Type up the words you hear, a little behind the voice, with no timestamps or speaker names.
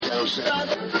Hey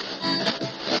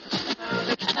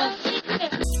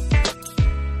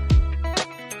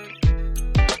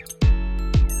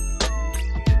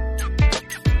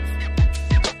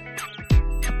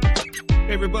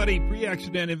everybody,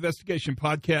 Pre-Accident Investigation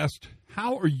Podcast.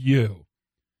 How are you?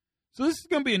 So this is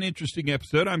going to be an interesting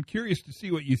episode. I'm curious to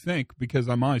see what you think, because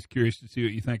I'm always curious to see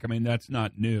what you think. I mean, that's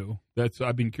not new.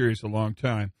 I've been curious a long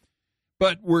time.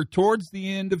 But we're towards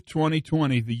the end of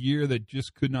 2020, the year that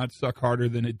just could not suck harder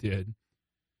than it did.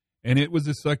 And it was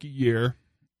a sucky year,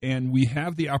 and we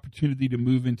have the opportunity to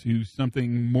move into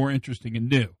something more interesting and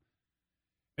new.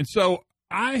 And so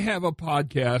I have a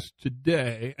podcast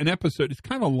today, an episode. It's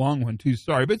kind of a long one, too.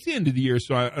 Sorry, but it's the end of the year,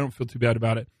 so I don't feel too bad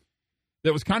about it.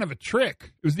 That was kind of a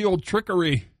trick. It was the old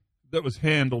trickery that was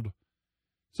handled.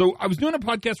 So I was doing a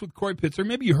podcast with Corey Pitzer.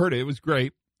 Maybe you heard it. It was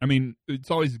great. I mean,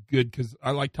 it's always good because I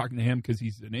like talking to him because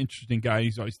he's an interesting guy.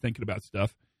 He's always thinking about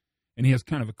stuff, and he has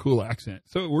kind of a cool accent.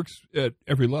 So it works at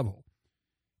every level.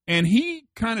 And he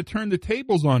kind of turned the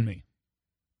tables on me.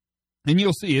 And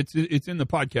you'll see, it's in the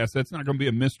podcast. That's not going to be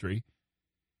a mystery.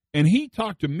 And he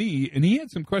talked to me, and he had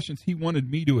some questions he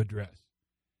wanted me to address.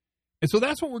 And so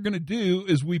that's what we're going to do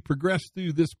as we progress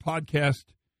through this podcast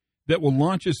that will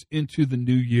launch us into the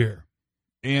new year.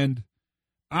 And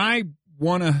I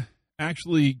want to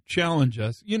actually challenge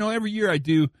us. You know, every year I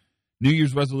do New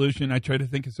Year's resolution. I try to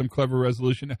think of some clever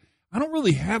resolution. I don't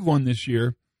really have one this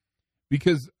year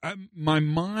because my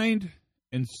mind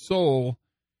and soul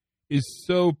is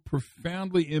so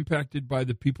profoundly impacted by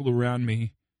the people around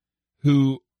me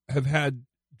who have had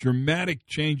dramatic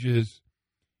changes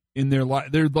in their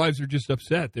life. Their lives are just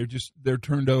upset. They're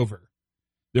turned over.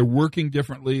 They're working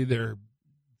differently. Their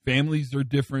families are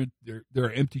different. There are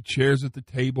empty chairs at the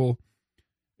table.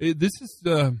 This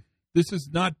has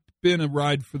not been a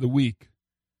ride for the weak.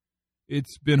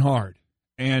 It's been hard.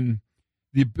 And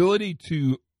the ability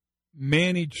to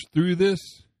manage through this,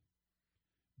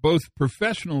 both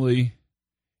professionally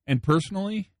and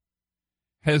personally,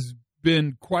 has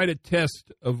been quite a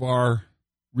test of our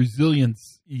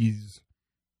resilience.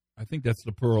 I think that's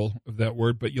the plural of that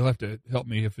word, but you'll have to help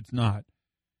me if it's not.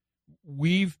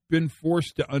 We've been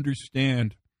forced to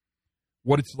understand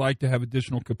what it's like to have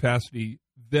additional capacity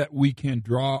that we can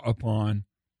draw upon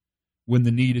when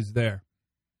the need is there.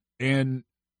 And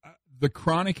the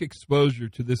chronic exposure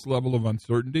to this level of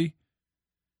uncertainty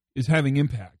is having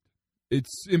impact.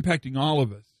 It's impacting all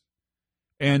of us.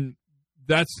 And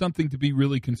that's something to be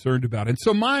really concerned about. And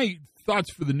so my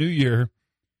thoughts for the new year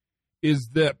is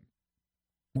that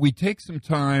we take some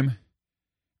time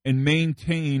and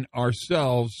maintain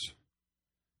ourselves,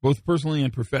 both personally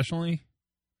and professionally,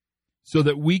 so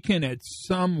that we can, at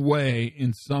some way,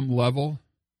 in some level,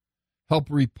 help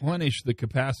replenish the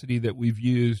capacity that we've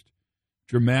used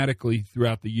dramatically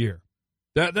throughout the year.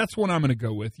 That's what I'm going to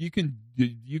go with. You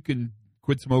can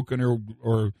quit smoking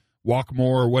or walk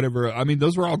more or whatever. I mean,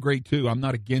 those are all great too. I'm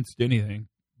not against anything,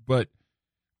 but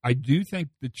I do think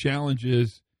the challenge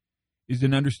is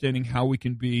in understanding how we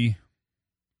can be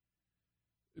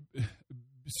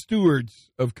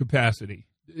stewards of capacity,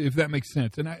 if that makes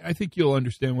sense. And I think you'll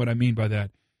understand what I mean by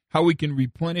that. How we can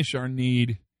replenish our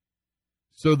need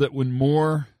so that when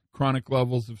more chronic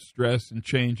levels of stress and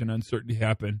change and uncertainty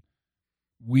happen,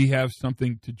 we have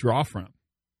something to draw from,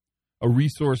 a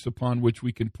resource upon which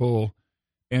we can pull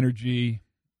energy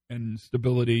and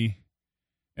stability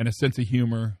and a sense of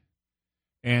humor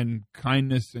and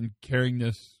kindness and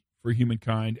caringness for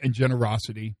humankind and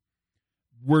generosity,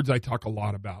 words I talk a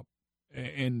lot about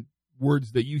and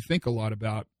words that you think a lot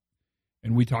about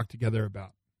and we talk together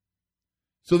about.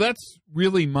 So that's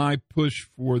really my push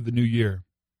for the new year.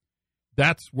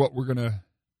 That's what we're going to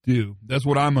do. That's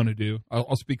what I'm going to do.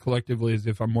 I'll speak collectively as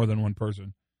if I'm more than one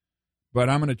person. But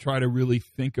I'm going to try to really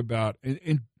think about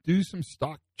and do some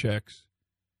stock checks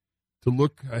to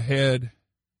look ahead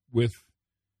with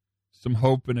some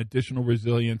hope and additional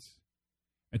resilience,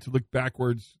 and to look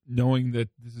backwards knowing that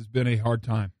this has been a hard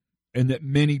time and that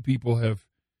many people have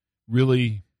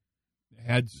really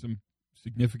had some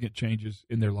significant changes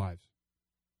in their lives.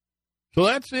 So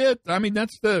that's it. I mean,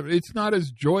 it's not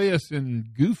as joyous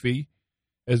and goofy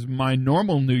as my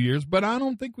normal New Year's, but I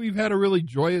don't think we've had a really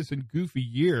joyous and goofy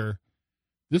year.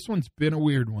 This one's been a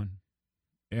weird one.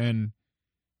 And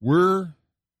we're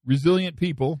resilient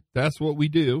people. That's what we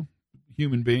do,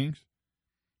 human beings.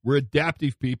 We're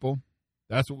adaptive people.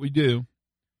 That's what we do.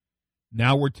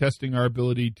 Now we're testing our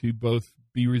ability to both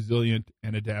be resilient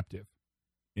and adaptive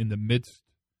in the midst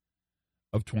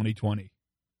of 2020,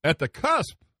 at the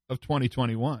cusp of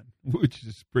 2021, which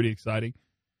is pretty exciting.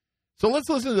 So let's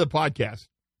listen to the podcast.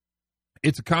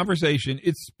 It's a conversation.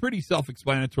 It's pretty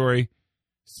self-explanatory.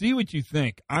 see what you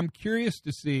think. I'm curious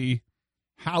to see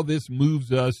how this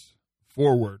moves us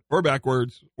forward or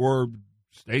backwards or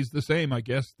stays the same. I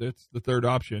guess that's the third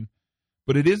option.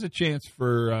 But it is a chance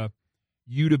for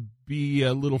you to be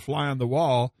a little fly on the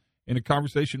wall in a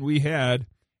conversation we had,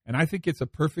 and I think it's a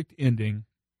perfect ending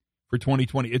for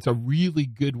 2020. It's a really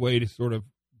good way to sort of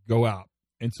go out.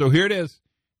 And so here it is.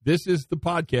 This is the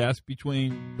podcast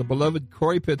between the beloved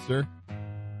Corey Pitzer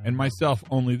and myself,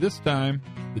 only this time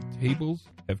the tables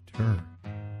have turned.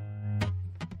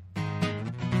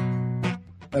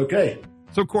 Okay.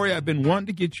 So, Corey, I've been wanting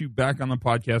to get you back on the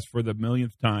podcast for the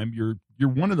millionth time. You're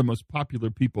one of the most popular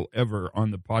people ever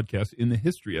on the podcast in the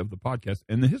history of the podcast,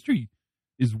 and the history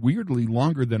is weirdly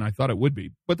longer than I thought it would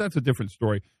be, but that's a different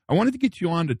story. I wanted to get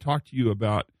you on to talk to you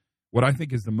about what I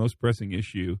think is the most pressing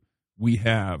issue we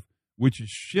have, which is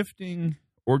shifting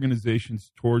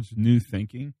organizations towards new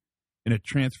thinking in a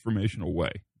transformational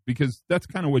way, because that's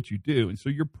kind of what you do, and so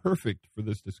you're perfect for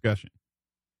this discussion.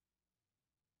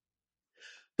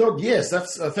 Todd, yes,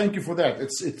 that's. Thank you for that.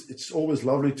 It's always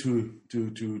lovely to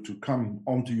come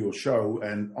onto your show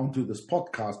and onto this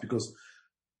podcast, because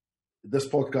this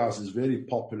podcast is very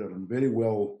popular and very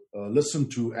well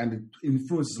listened to, and it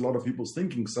influences a lot of people's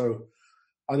thinking. So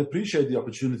I'd appreciate the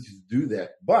opportunity to do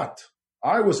that. But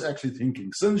I was actually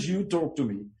thinking, since you talked to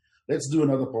me, let's do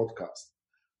another podcast.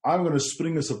 I'm going to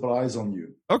spring a surprise on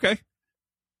you. Okay.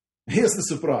 Here's the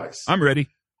surprise. I'm ready.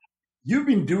 You've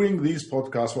been doing these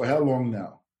podcasts for how long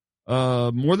now?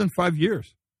 More than 5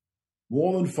 years.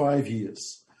 More than 5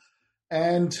 years.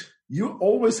 And you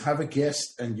always have a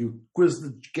guest, and you quiz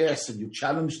the guests and you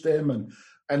challenge them,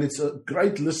 and it's a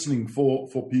great listening for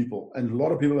people. And a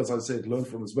lot of people, as I said, learn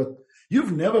from this. But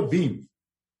you've never been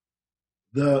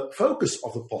the focus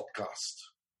of the podcast.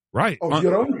 Right. Of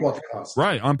your own podcast.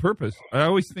 Right, on purpose. I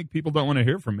always think people don't want to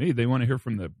hear from me. They want to hear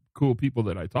from the cool people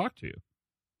that I talk to.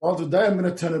 Well, today I'm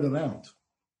going to turn it around.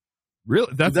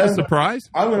 Really? That's a surprise?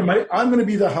 I'm going to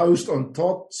be the host on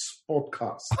Todd's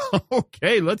podcast.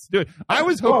 Okay, let's do it. I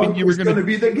was hoping you were going to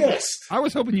be the guest. I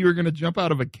was hoping you were going to jump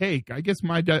out of a cake. I guess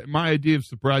my idea of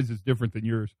surprise is different than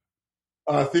yours.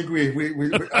 I think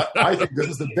I think this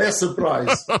is the best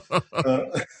surprise.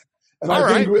 And All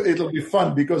I think right. it'll be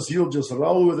fun, because you'll just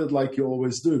roll with it like you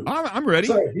always do. I'm ready.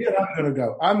 So here I'm going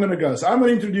to go. So I'm going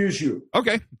to introduce you.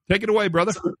 Okay, take it away,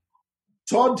 brother. So,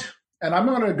 Todd, and I'm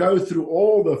going to go through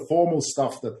all the formal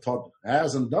stuff that Todd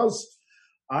has and does.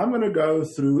 I'm going to go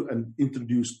through and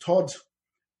introduce Todd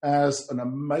as an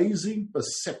amazing,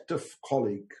 perceptive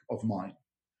colleague of mine.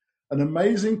 An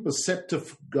amazing,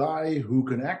 perceptive guy who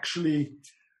can actually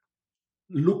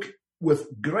look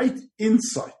with great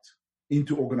insight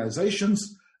into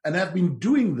organizations, and have been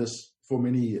doing this for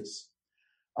many years.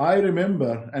 I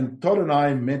remember, and Todd and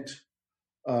I met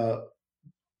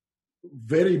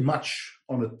very much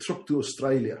on a trip to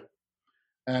Australia.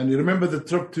 And you remember the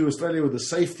trip to Australia with the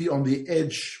Safety on the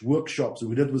Edge workshops that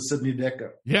we did with Sidney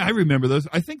Dekker? Yeah, I remember those.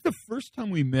 I think the first time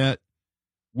we met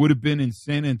would have been in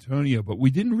San Antonio, but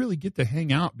we didn't really get to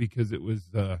hang out because it was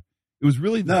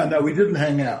really... No, we didn't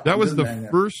hang out. That was the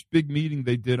first big meeting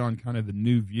they did on kind of the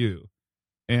new view.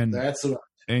 And that's right.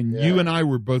 And you and I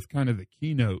were both kind of the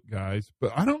keynote guys,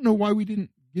 but I don't know why we didn't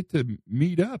get to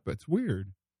meet up. It's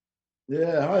weird.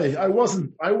 Yeah, I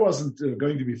wasn't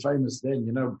going to be famous then,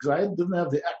 because I didn't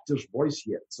have the actor's voice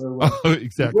yet. So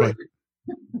exactly,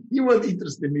 you weren't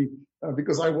interested in me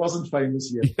because I wasn't famous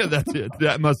yet. Yeah, that's it.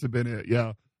 That must have been it.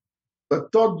 Yeah.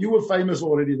 But Todd, you were famous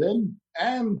already then,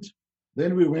 and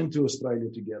then we went to Australia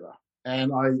together,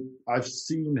 and I've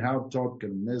seen how Todd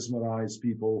can mesmerize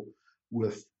people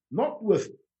with not with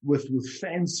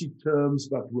fancy terms,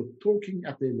 but with talking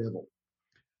at their level.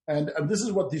 And this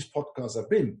is what these podcasts have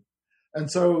been. And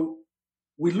so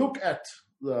we look at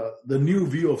the new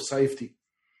view of safety,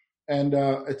 and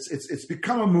it's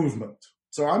become a movement.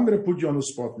 So I'm going to put you on the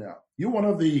spot now. You're one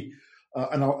of the,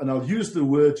 and I'll use the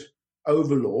word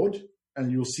overlord,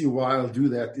 and you'll see why I'll do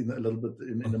that in a little bit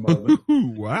in a moment.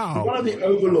 Wow! You're one of the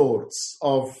overlords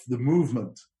of the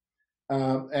movement.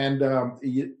 You've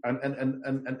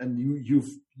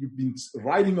been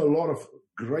writing a lot of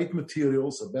great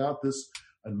materials about this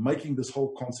and making this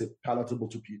whole concept palatable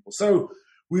to people. So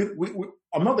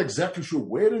I'm not exactly sure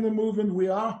where in the movement we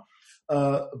are,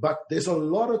 but there's a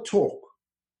lot of talk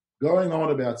going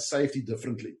on about safety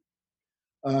differently.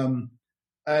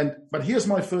 But here's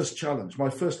my first challenge, my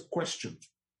first question.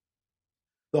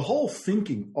 The whole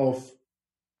thinking of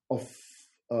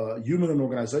human and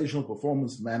organizational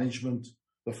performance management,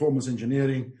 performance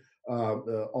engineering,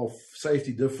 of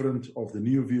safety different, of the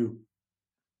new view,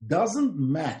 doesn't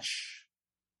match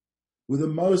with the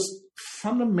most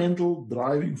fundamental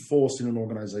driving force in an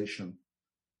organization,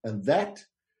 and that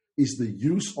is the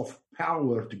use of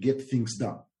power to get things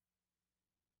done.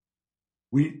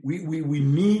 We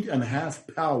need and have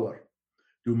power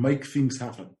to make things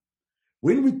happen.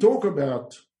 When we talk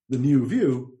about the new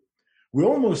view, we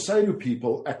almost say to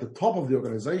people at the top of the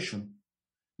organization,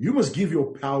 you must give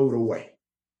your power away.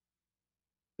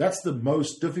 That's the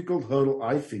most difficult hurdle,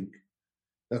 I think,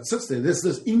 that sits there. There's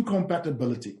this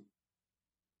incompatibility.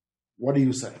 What do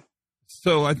you say?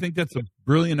 So I think that's a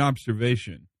brilliant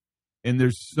observation. And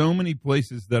there's so many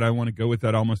places that I want to go with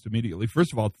that almost immediately.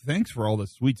 First of all, thanks for all the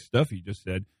sweet stuff you just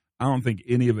said. I don't think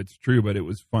any of it's true, but it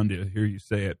was fun to hear you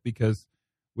say it, because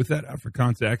with that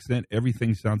Afrikaans accent,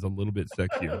 everything sounds a little bit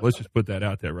sexier. Let's just put that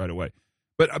out there right away.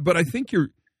 But I think you're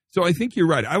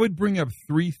right. I would bring up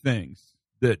three things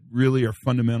that really are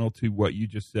fundamental to what you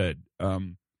just said.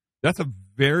 That's a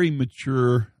very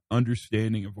mature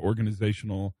understanding of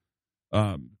organizational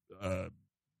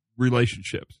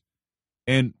relationships.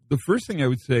 And the first thing I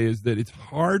would say is that it's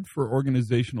hard for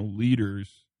organizational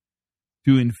leaders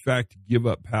to, in fact, give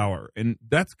up power. And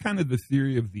that's kind of the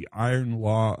theory of the iron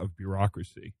law of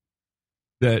bureaucracy,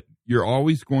 that you're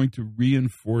always going to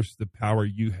reinforce the power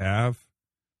you have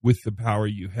with the power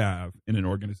you have in an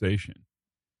organization.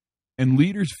 And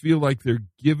leaders feel like they're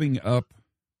giving up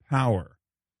power,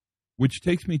 which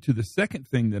takes me to the second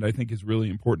thing that I think is really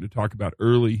important to talk about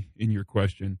early in your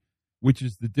question, which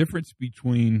is the difference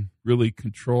between really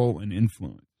control and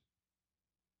influence.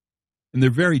 And they're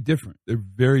very different. They're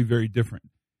very, very different.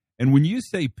 And when you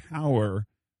say power,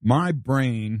 my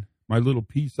brain, my little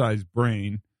pea-sized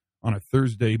brain on a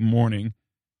Thursday morning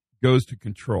goes to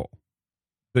control.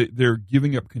 They're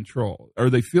giving up control, or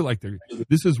they feel like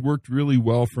this has worked really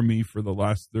well for me for the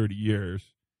last 30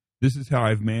 years. This is how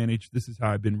I've managed. This is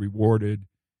how I've been rewarded.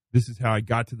 This is how I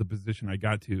got to the position I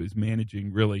got to, is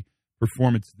managing really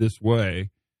performance this way.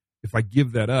 If I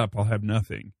give that up, I'll have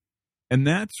nothing. And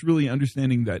that's really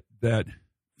understanding that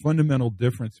fundamental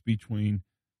difference between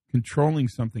controlling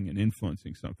something and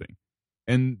influencing something.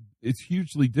 And it's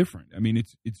hugely different. I mean,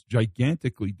 it's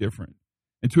gigantically different.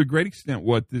 And to a great extent,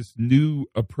 what this new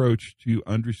approach to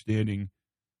understanding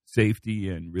safety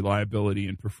and reliability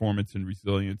and performance and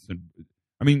resilience, and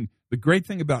I mean, the great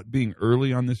thing about being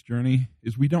early on this journey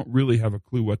is we don't really have a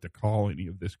clue what to call any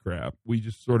of this crap. We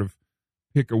just sort of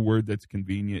pick a word that's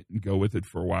convenient and go with it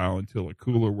for a while until a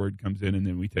cooler word comes in, and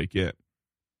then we take it.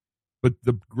 But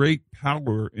the great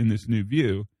power in this new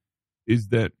view is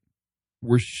that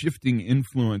we're shifting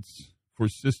influence for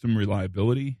system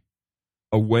reliability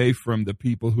away from the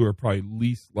people who are probably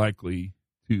least likely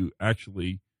to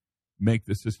actually make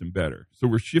the system better. So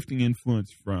we're shifting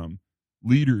influence from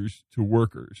leaders to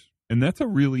workers. And that's a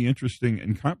really interesting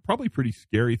and probably pretty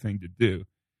scary thing to do.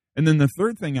 And then the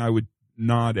third thing I would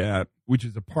nod at, which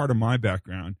is a part of my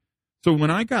background. So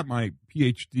when I got my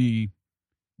PhD,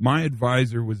 my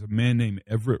advisor was a man named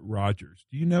Everett Rogers.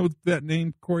 Do you know that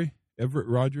name, Corey? Everett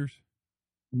Rogers?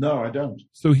 No, I don't.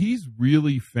 So he's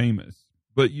really famous,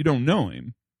 but you don't know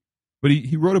him. But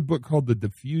he wrote a book called The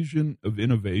Diffusion of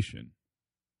Innovation.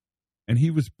 And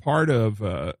he was part of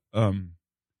a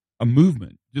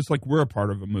movement, just like we're a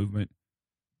part of a movement,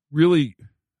 really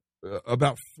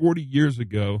about 40 years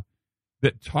ago,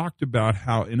 that talked about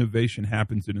how innovation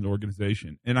happens in an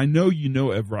organization. And I know you know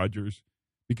Ev Rogers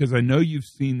because I know you've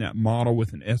seen that model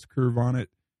with an S-curve on it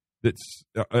that's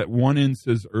at one end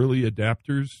says early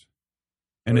adapters,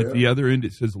 and at the other end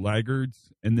it says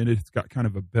laggards, and then it's got kind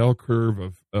of a bell curve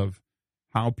of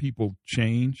how people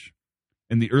change.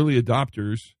 And the early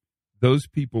adopters, those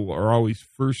people are always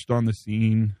first on the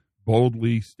scene,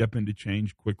 boldly step into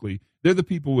change quickly. They're the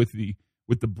people with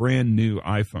the brand new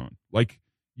iPhone. Like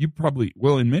you probably,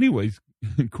 well, in many ways,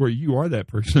 Corey, you are that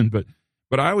person, but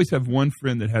I always have one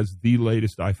friend that has the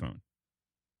latest iPhone,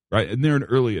 right? And they're an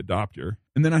early adopter.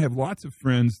 And then I have lots of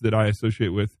friends that I associate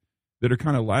with that are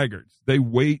kind of laggards. They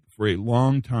wait for a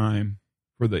long time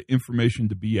for the information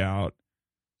to be out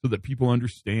so that people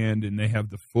understand and they have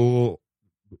the full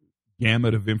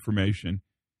gamut of information,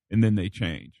 and then they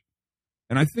change.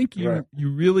 And I think you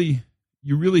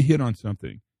really hit on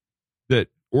something, that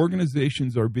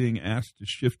organizations are being asked to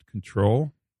shift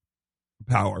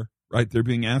power, right? They're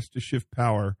being asked to shift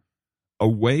power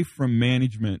away from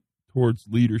management towards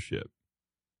leadership.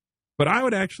 But I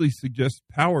would actually suggest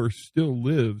power still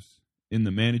lives in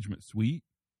the management suite.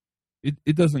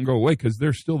 It doesn't go away because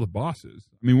they're still the bosses.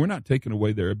 I mean, we're not taking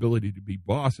away their ability to be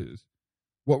bosses.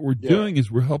 What we're doing is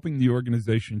we're helping the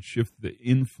organization shift the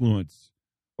influence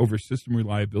over system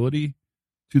reliability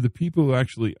to the people who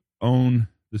actually own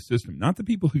the system, not the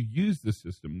people who use the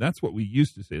system. That's what we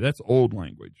used to say. That's old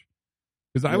language.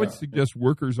 Because I would suggest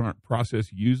workers aren't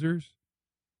process users.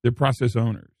 They're process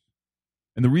owners.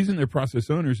 And the reason they're process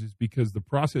owners is because the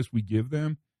process we give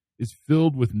them is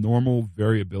filled with normal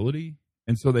variability.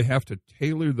 And so they have to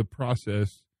tailor the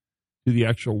process to the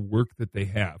actual work that they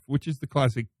have, which is the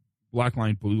classic black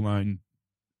line, blue line,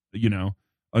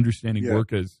 understanding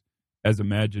work as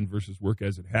imagined versus work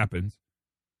as it happens.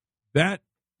 That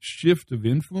shift of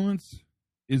influence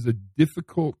is a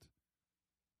difficult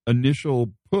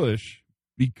initial push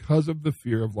because of the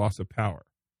fear of loss of power.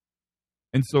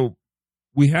 And so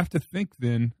we have to think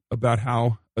then about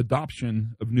how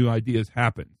adoption of new ideas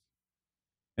happens.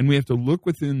 And we have to look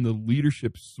within the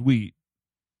leadership suite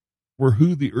for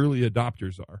who the early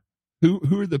adopters are. Who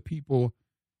are the people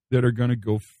that are going to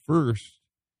go first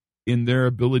in their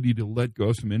ability to let go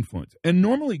of some influence? And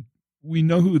normally we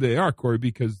know who they are, Corey,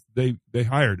 because they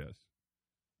hired us.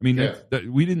 I mean,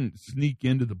 we didn't sneak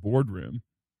into the boardroom,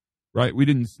 right? We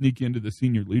didn't sneak into the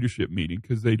senior leadership meeting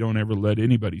because they don't ever let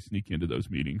anybody sneak into those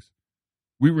meetings.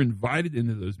 We were invited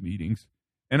into those meetings.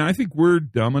 And I think we're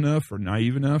dumb enough or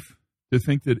naive enough to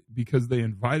think that because they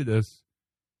invited us,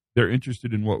 they're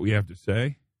interested in what we have to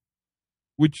say,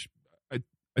 which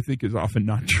I think is often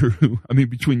not true. I mean,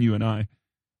 between you and I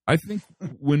think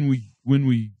when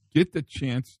we get the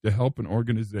chance to help an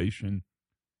organization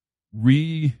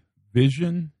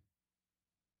revision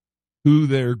who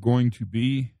they're going to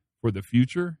be for the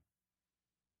future,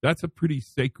 that's a pretty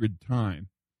sacred time.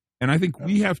 And I think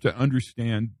we have to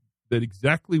understand that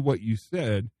exactly what you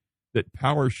said, that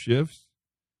power shifts.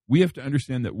 We have to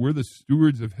understand that we're the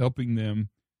stewards of helping them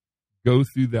go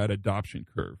through that adoption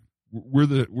curve. We're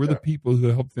the people who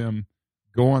help them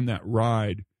go on that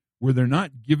ride where they're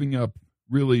not giving up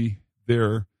really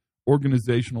their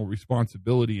organizational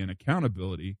responsibility and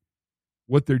accountability.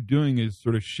 What they're doing is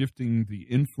sort of shifting the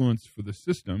influence for the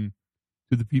system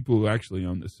to the people who actually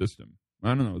own the system.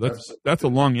 I don't know. That's a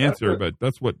long answer, but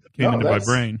that's what came into my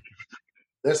brain.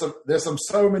 There's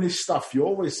so many stuff. You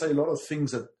always say a lot of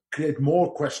things that create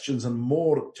more questions and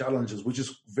more challenges, which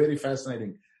is very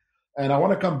fascinating. And I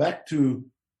want to come back to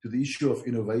the issue of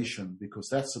innovation because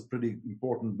that's a pretty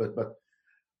important bit. But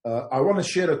I want to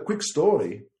share a quick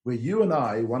story where you and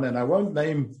I won't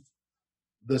name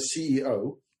the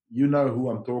CEO. You know who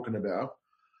I'm talking about.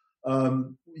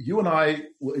 You and I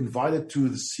were invited to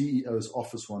the CEO's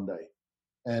office one day,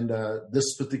 and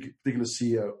this particular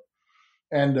CEO.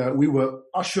 And we were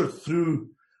ushered through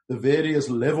the various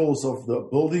levels of the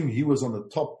building. He was on the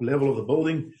top level of the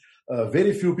building.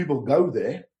 Very few people go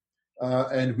there.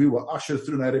 And we were ushered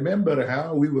through. And I remember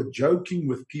how we were joking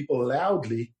with people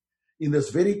loudly in this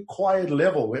very quiet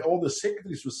level where all the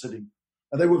secretaries were sitting.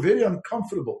 And they were very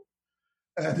uncomfortable.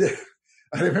 And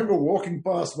I remember walking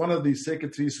past one of these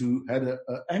secretaries who had an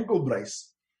ankle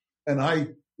brace. And I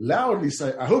loudly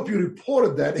say, I hope you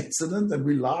reported that incident. And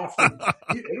we laughed.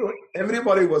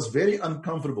 Everybody was very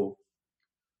uncomfortable.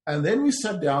 And then we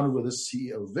sat down with a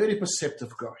CEO, very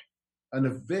perceptive guy, and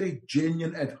a very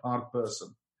genuine at heart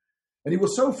person. And he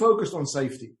was so focused on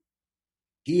safety.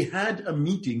 He had a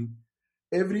meeting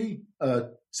every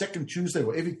second Tuesday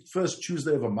or every first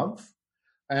Tuesday of a month.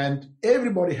 And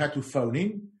everybody had to phone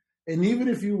in. And even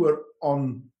if you were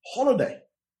on holiday,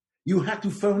 you had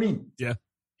to phone in. Yeah.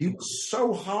 He was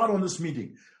so hard on this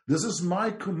meeting. This is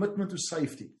my commitment to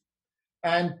safety.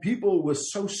 And people were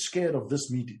so scared of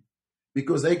this meeting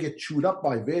because they get chewed up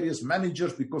by various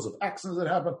managers because of accidents that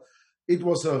happen. It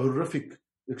was a horrific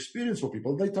experience for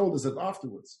people. They told us that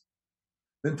afterwards.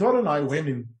 Then Todd and I went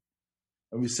in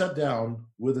and we sat down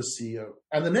with the CEO.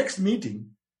 And the next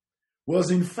meeting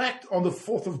was, in fact, on the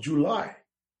 4th of July,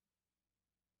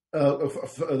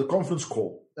 the conference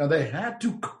call. And they had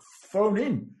to phone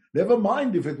in. Never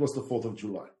mind if it was the 4th of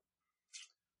July.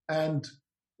 And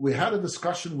we had a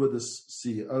discussion with this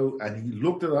CEO, and he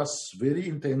looked at us very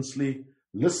intensely,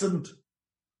 listened,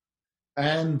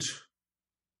 and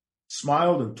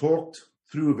smiled and talked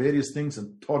through various things.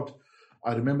 And Todd,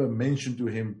 I remember, mentioned to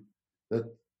him that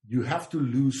you have to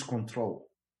lose control.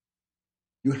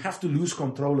 You have to lose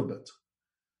control a bit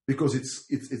because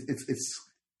it's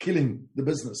killing the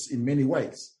business in many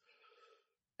ways.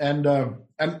 And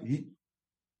he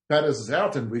pat us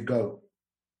out, and we go.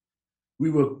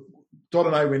 Todd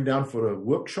and I went down for a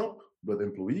workshop with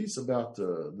employees about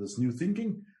this new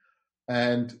thinking.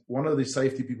 And one of the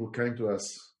safety people came to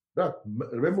us.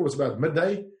 Remember, it was about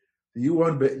midday. You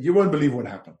won't believe what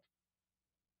happened.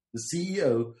 The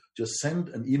CEO just sent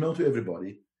an email to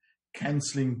everybody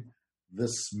canceling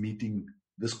this meeting,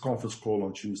 this conference call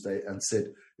on Tuesday, and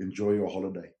said, enjoy your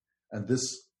holiday. And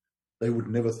this, they would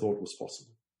never thought was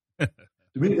possible.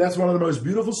 To me, that's one of the most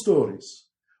beautiful stories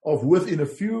of within a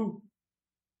few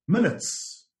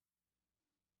minutes,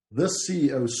 this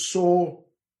CEO saw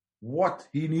what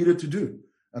he needed to do,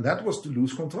 and that was to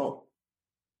lose control.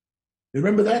 You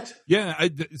remember that? Yeah.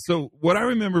 So what I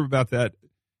remember about that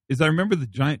is I remember the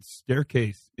giant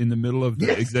staircase in the middle of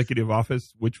the executive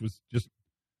office, which was just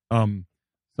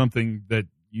something that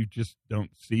you just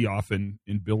don't see often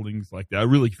in buildings like that, a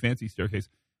really fancy staircase.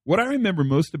 What I remember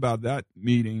most about that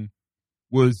meeting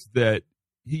was that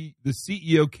the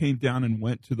CEO came down and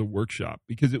went to the workshop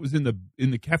because it was in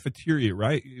the cafeteria,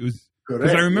 right? It was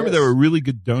because I remember there were really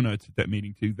good donuts at that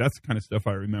meeting too. That's the kind of stuff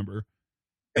I remember.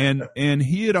 And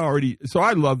he had already, so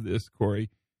I love this, Corey.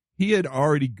 He had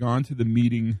already gone to the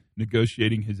meeting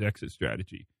negotiating his exit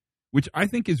strategy, which I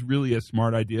think is really a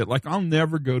smart idea. Like, I'll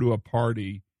never go to a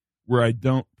party where I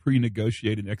don't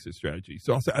pre-negotiate an exit strategy.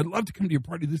 So I'll say, I'd love to come to your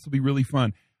party. This will be really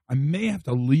fun. I may have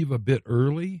to leave a bit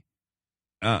early.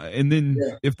 And then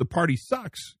if the party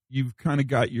sucks, you've kind of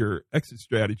got your exit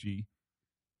strategy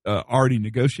already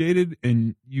negotiated,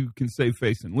 and you can save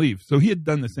face and leave. So he had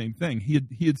done the same thing.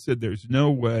 He had said there's no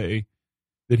way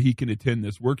that he can attend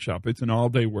this workshop. It's an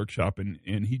all-day workshop,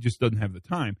 and he just doesn't have the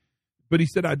time. But he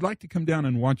said, I'd like to come down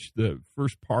and watch the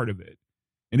first part of it.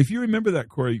 And if you remember that,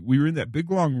 Corey, we were in that big,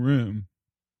 long room.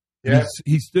 Yeah.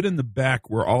 He stood in the back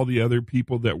where all the other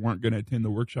people that weren't going to attend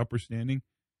the workshop were standing.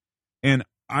 And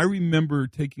I remember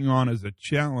taking on as a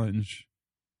challenge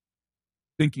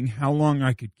thinking how long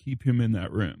I could keep him in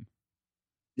that room.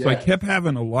 So I kept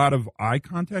having a lot of eye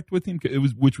contact with him,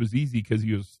 which was easy because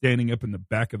he was standing up in the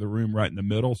back of the room right in the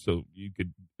middle, so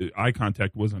eye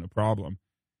contact wasn't a problem.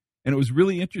 And it was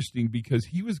really interesting because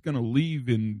he was going to leave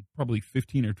in probably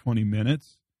 15 or 20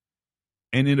 minutes,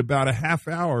 and in about a half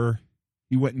hour,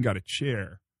 he went and got a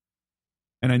chair.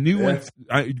 And I knew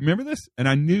remember this? And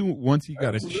I knew once he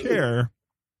got a chair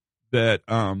that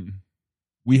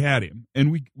we had him,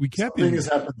 and we kept him.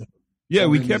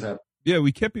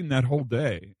 We kept him that whole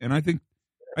day, and I think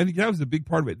that was a big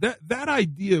part of it. That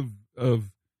idea of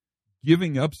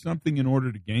giving up something in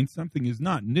order to gain something is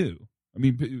not new. I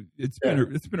mean, it's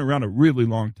been around a really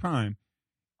long time.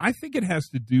 I think it has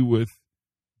to do with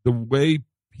the way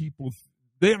people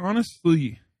they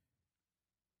honestly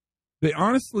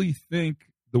think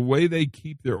the way they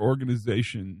keep their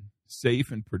organization safe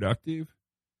and productive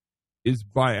is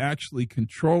by actually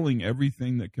controlling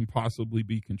everything that can possibly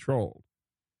be controlled.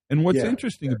 And what's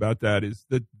interesting about that is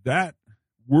that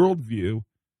worldview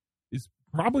is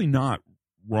probably not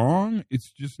wrong.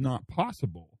 It's just not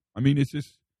possible. I mean, it's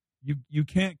just you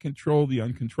can't control the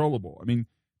uncontrollable. I mean,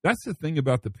 that's the thing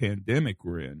about the pandemic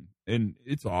we're in, and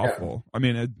it's awful. I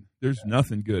mean, there's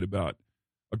nothing good about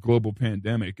a global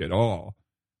pandemic at all.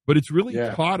 But it's really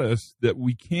taught us that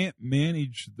we can't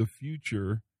manage the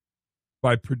future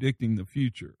by predicting the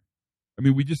future. I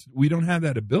mean, we don't have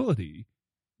that ability.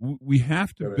 We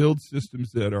have to build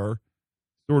systems that are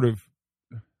sort of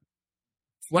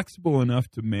flexible enough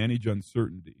to manage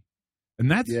uncertainty. And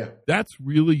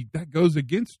that goes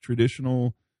against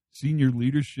traditional senior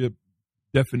leadership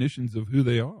definitions of who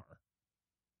they are.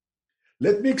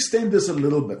 Let me extend this a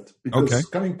little bit because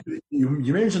you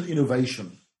mentioned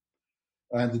innovation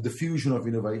and the diffusion of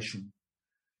innovation.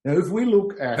 Now, if we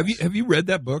look at have you read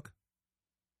that book?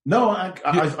 No,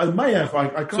 I may have.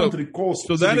 I can't recall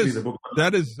specifically the book.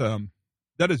 That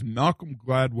is Malcolm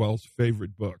Gladwell's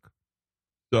favorite book.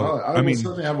 So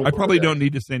I probably don't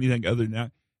need to say anything other than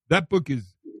that. That book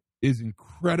is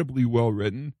incredibly well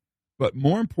written, but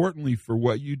more importantly for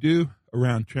what you do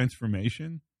around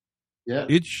transformation,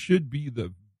 it should be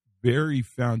the very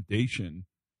foundation,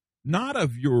 not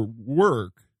of your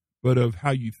work, but of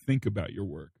how you think about your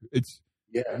work.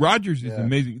 Rogers is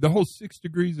amazing. The whole 6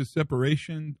 degrees of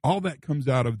separation, all that comes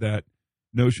out of that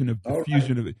notion of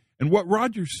diffusion of it. And what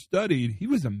Rogers studied, he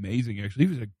was amazing, actually.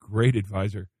 He was a great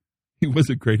advisor.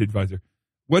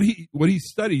 What he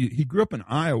studied, he grew up in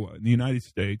Iowa in the United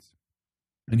States,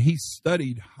 and he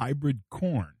studied hybrid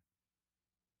corn.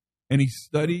 And he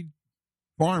studied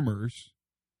farmers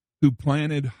who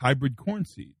planted hybrid corn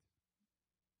seeds.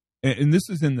 And this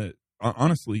is in the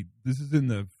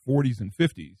 40s and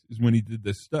 50s is when he did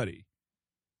this study.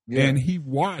 Yeah. And he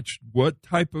watched what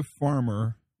type of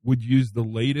farmer would use the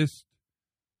latest,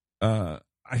 I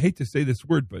hate to say this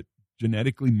word, but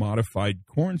genetically modified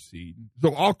corn seed.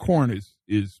 So all corn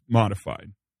is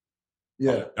modified.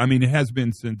 Yeah. I mean, it has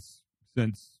been since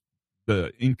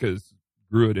the Incas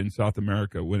grew it in South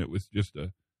America when it was just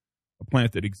a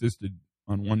plant that existed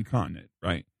on one continent,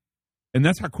 right? And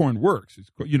that's how corn works.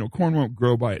 Corn won't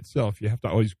grow by itself. You have to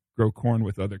always grow corn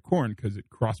with other corn because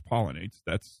it cross-pollinates.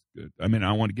 That's good. I mean, I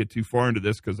don't want to get too far into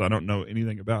this because I don't know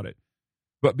anything about it.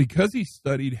 But because he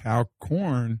studied how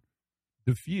corn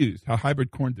diffused, how hybrid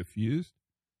corn diffused,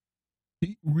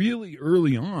 he really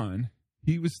early on,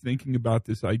 he was thinking about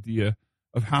this idea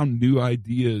of how new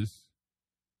ideas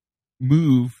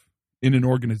move in an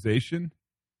organization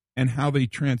and how they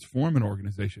transform an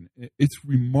organization. It's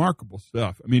remarkable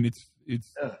stuff. I mean,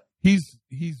 he's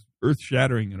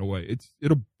earth-shattering in a way.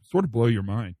 It'll sort of blow your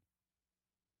mind.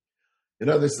 You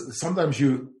know, sometimes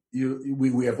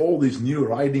we have all these new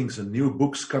writings and new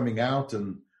books coming out,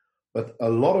 but a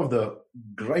lot of the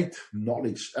great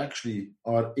knowledge actually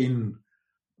are in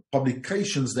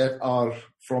publications that are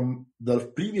from the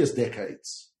previous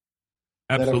decades.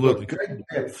 Absolutely. That have got great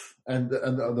depth. And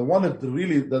the one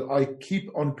that I keep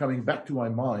on coming back to my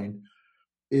mind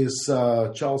is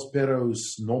Charles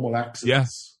Perrow's Normal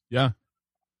Accidents. Yeah.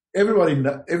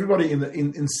 Everybody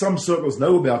in some circles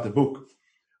know about the book,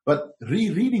 but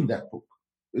rereading that book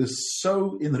is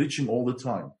so enriching all the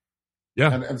time.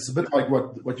 Yeah, and it's a bit like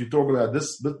what you talk about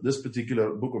this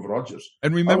particular book of Rogers.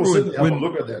 And remember when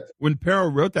look at that. When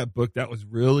Perrow wrote that book, that was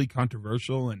really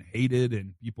controversial and hated,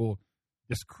 and people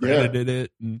discredited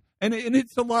it, and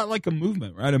it's a lot like a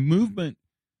movement, right? A movement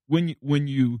when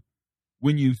you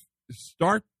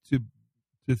start to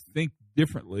think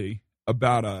differently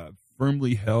about a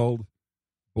firmly held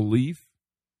belief.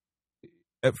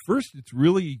 At first, it's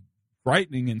really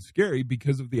frightening and scary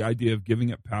because of the idea of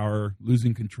giving up power,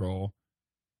 losing control.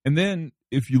 And then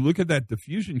if you look at that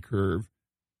diffusion curve,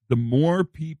 the more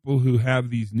people who have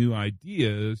these new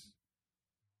ideas,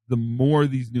 the more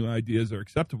these new ideas are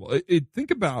acceptable.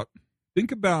 Think about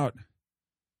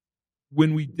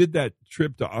when we did that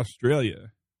trip to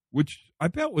Australia, which I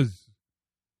bet was,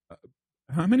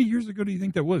 how many years ago do you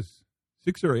think that was?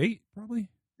 6 or 8, probably?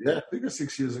 Yeah, I think it's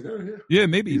 6 years ago. Yeah,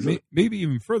 maybe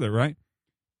even further, right?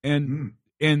 And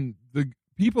the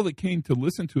people that came to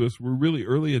listen to us were really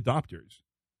early adopters.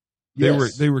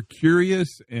 They were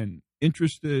curious and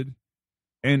interested,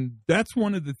 and that's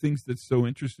one of the things that's so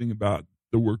interesting about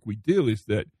the work we do is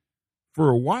that for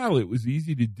a while it was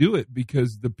easy to do it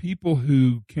because the people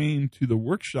who came to the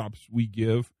workshops we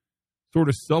give sort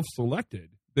of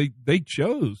self-selected. They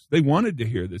chose. They wanted to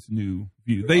hear this new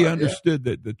view. They understood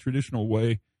that the traditional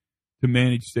way to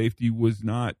manage safety was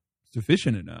not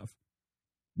sufficient enough.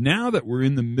 Now that we're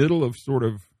in the middle of sort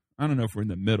of, I don't know if we're in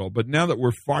the middle, but now that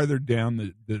we're farther down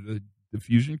the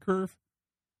diffusion curve,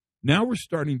 now we're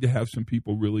starting to have some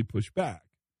people really push back,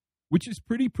 which is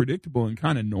pretty predictable and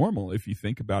kind of normal if you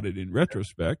think about it in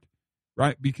retrospect,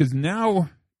 right? Because now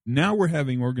we're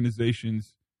having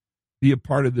organizations be a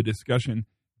part of the discussion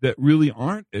that really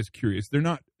aren't as curious. They're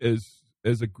not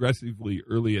as aggressively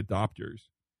early adopters.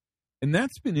 And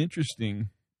that's been interesting.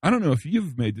 I don't know if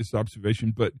you've made this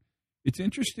observation, but it's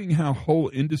interesting how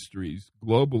whole industries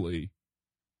globally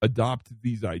adopt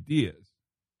these ideas.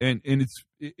 And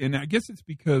I guess it's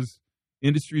because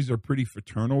industries are pretty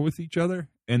fraternal with each other,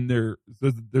 and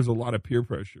there's a lot of peer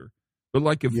pressure. But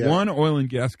like if one oil and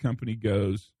gas company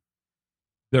goes,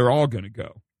 they're all going to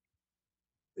go.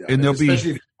 Yeah, and they'll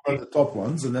especially if you're one of the top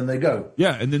ones, and then they go.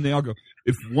 Yeah, and then they all go.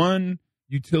 If one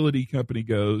utility company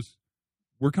goes,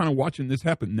 we're kind of watching this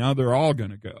happen. Now they're all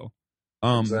going to go.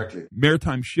 Exactly.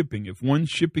 Maritime shipping. If one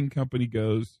shipping company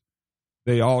goes,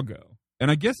 they all go.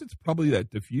 And I guess it's probably that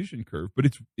diffusion curve, but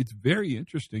it's very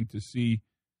interesting to see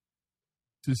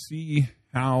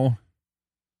how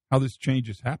this change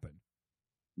has happened.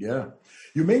 Yeah,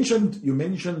 you mentioned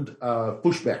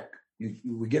pushback. You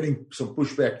were getting some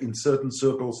pushback in certain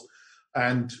circles,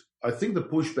 and I think the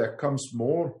pushback comes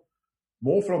more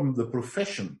from the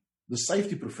profession, the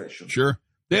safety profession. Sure,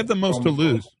 they have the most to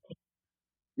lose.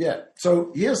 Yeah.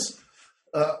 So here's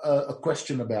a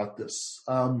question about this.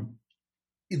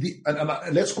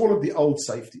 Let's call it the old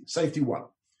safety one.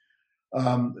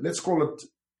 Let's call it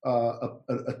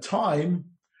a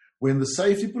time when the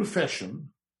safety profession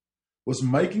was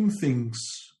making things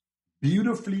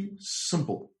beautifully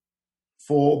simple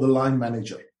for the line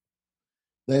manager.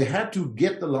 They had to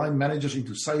get the line managers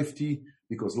into safety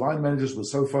because line managers were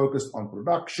so focused on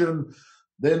production.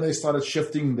 Then they started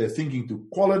shifting their thinking to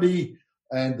quality,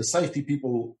 and the safety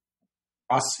people,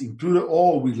 us included,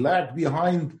 we lagged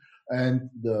behind. And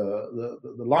the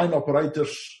line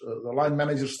operators, the line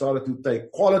managers started to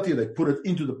take quality. They put it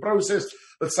into the process,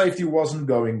 but safety wasn't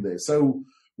going there. So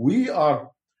we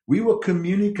were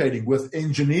communicating with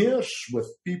engineers, with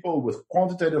people with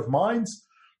quantitative minds,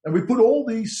 and we put all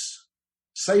these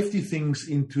safety things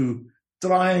into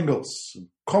triangles,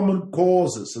 common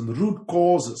causes and root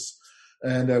causes.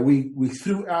 And we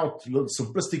threw out little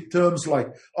simplistic terms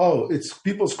like, it's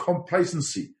people's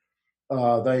complacency.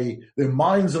 Their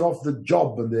minds are off the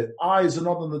job and their eyes are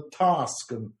not on the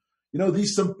task, and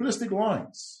these simplistic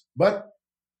lines. But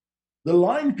the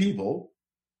line people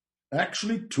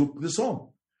actually took this on,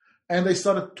 And they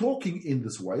started talking in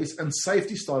this ways, and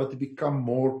safety started to become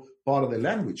more part of their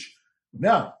language.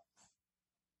 Now,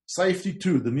 Safety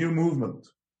 2, the new movement.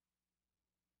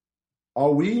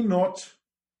 Are we not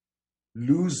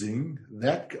losing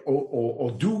that,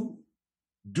 or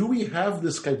do we have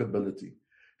this capability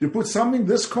to put something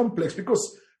this complex?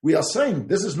 Because we are saying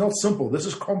this is not simple, this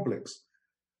is complex.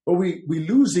 But we're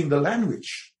losing the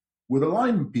language with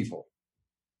alignment people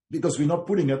because we're not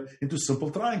putting it into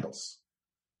simple triangles.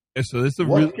 Yeah, so this is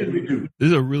What can we do? This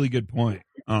is a really good point.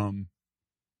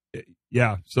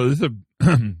 Yeah, so this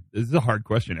is a hard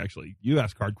question, actually. You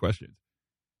ask hard questions.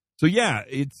 So yeah,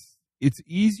 it's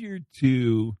easier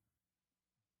to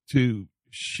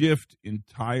shift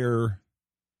entire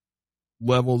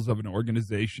levels of an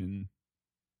organization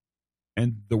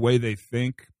and the way they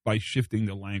think by shifting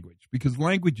the language, because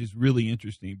language is really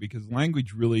interesting, because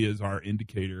language really is our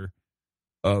indicator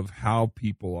of how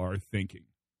people are thinking,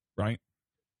 right?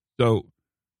 So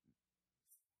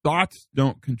thoughts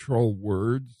don't control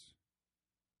words.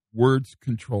 Words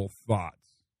control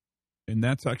thoughts. And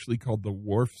that's actually called the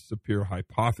Whorf-Sapir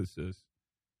hypothesis.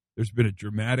 There's been a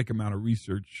dramatic amount of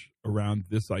research around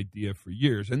this idea for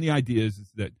years. And the idea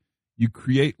is that you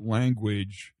create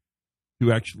language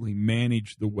to actually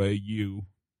manage the way you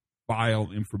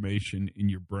file information in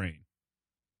your brain.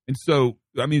 And so,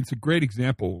 I mean, it's a great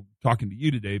example talking to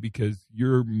you today because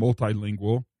you're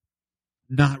multilingual,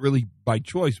 not really by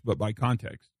choice, but by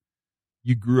context.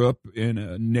 You grew up in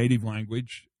a native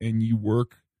language and you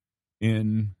work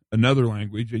in another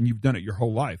language, and you've done it your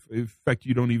whole life. In fact,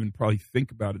 you don't even probably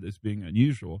think about it as being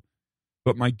unusual.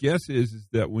 But my guess is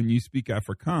that when you speak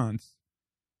Afrikaans,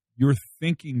 you're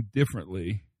thinking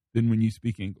differently than when you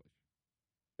speak English,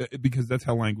 because that's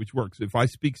how language works. If I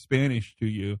speak Spanish to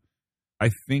you, I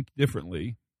think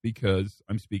differently because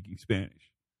I'm speaking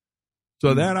Spanish.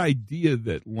 So that idea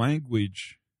that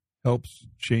language helps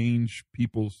change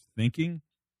people's thinking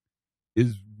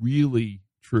is really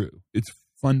true. It's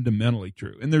fundamentally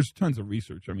true. And there's tons of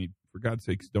research. I mean, for God's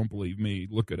sakes, don't believe me.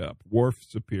 Look it up.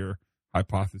 Whorf-Sapir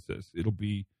hypothesis. It'll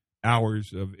be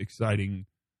hours of exciting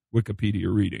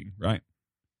Wikipedia reading, right?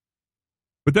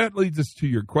 But that leads us to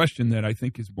your question that I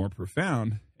think is more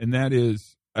profound, and that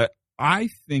is, I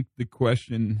think the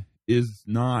question is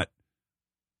not,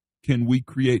 can we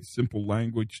create simple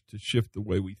language to shift the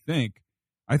way we think?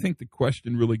 I think the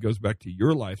question really goes back to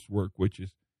your life's work, which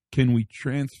is, can we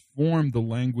transform the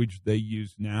language they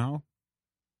use now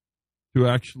to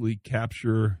actually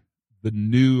capture the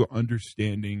new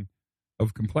understanding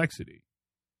of complexity?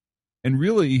 And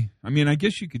really, I mean, I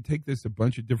guess you could take this a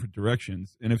bunch of different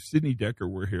directions. And if Sidney Dekker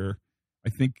were here, I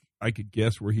think I could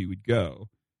guess where he would go.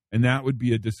 And that would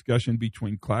be a discussion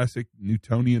between classic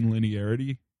Newtonian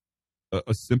linearity.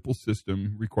 A simple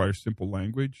system requires simple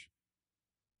language.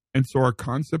 And so our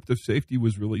concept of safety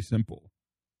was really simple.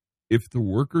 If the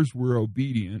workers were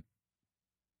obedient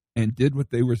and did what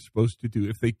they were supposed to do,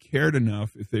 if they cared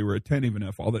enough, if they were attentive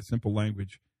enough, all that simple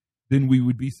language, then we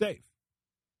would be safe.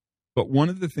 But one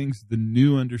of the things the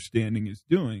new understanding is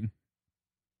doing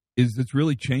is it's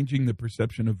really changing the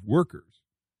perception of workers.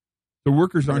 So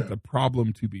workers aren't the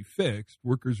problem to be fixed.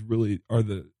 Workers really are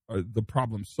the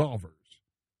problem solvers.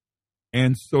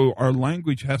 And so our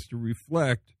language has to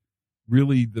reflect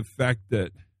really the fact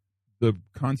that the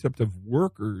concept of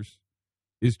workers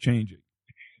is changing.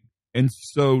 And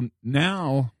so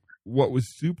now what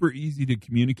was super easy to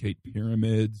communicate,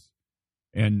 pyramids,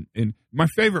 and my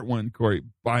favorite one, Corey,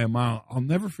 by a mile, I'll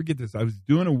never forget this. I was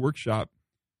doing a workshop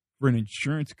for an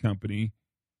insurance company,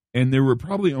 and there were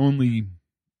probably only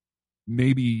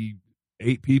maybe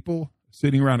 8 people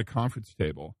sitting around a conference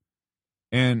table.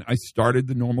 And I started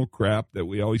the normal crap that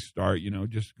we always start,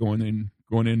 just going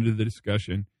into the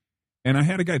discussion. And I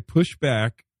had a guy push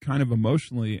back kind of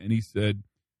emotionally, and he said,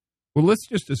 well, let's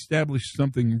just establish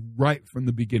something right from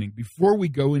the beginning. Before we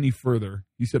go any further,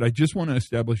 he said, I just want to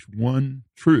establish one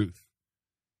truth.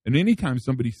 And anytime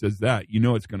somebody says that,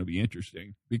 it's going to be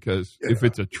interesting, because if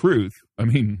it's a truth, I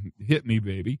mean, hit me,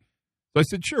 baby. So I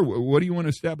said, sure, what do you want to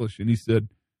establish? And he said,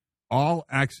 all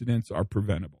accidents are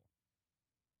preventable.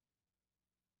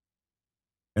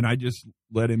 And I just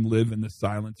let him live in the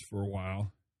silence for a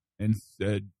while and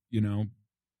said,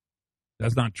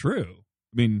 that's not true.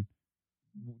 I mean,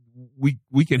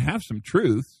 we can have some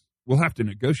truths. We'll have to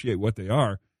negotiate what they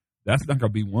are. That's not going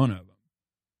to be one of them,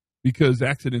 because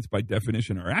accidents by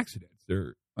definition are accidents.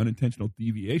 They're unintentional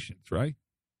deviations, right?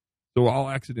 So all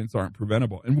accidents aren't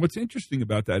preventable. And what's interesting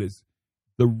about that is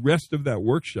the rest of that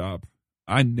workshop,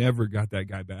 I never got that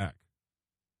guy back.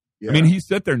 Yeah. I mean, he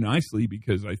sat there nicely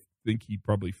because I think he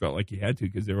probably felt like he had to,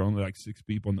 because there were only like 6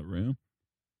 people in the room.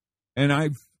 And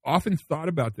I've often thought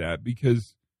about that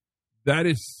because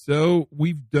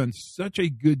we've done such a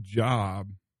good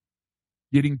job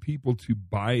getting people to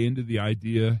buy into the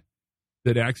idea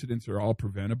that accidents are all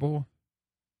preventable,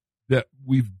 that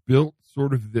we've built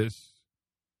sort of this,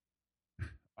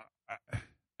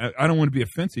 I don't want to be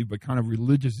offensive, but kind of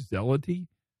religious zealotry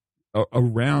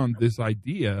around this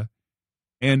idea.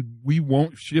 And we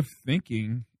won't shift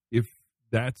thinking if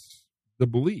that's the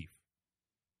belief.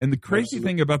 And the crazy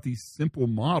thing about these simple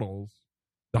models,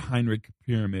 the Heinrich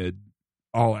pyramid,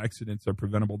 all accidents are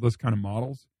preventable, those kind of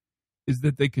models, is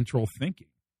that they control thinking.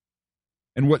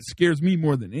 And what scares me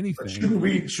more than anything, shouldn't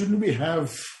we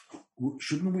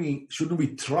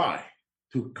try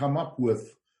to come up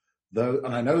with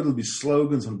and I know it'll be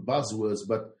slogans and buzzwords,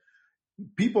 but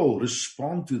people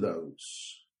respond to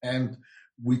those, and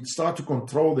we start to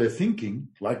control their thinking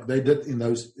like they did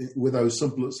with those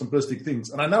simplistic things.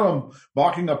 And I know I'm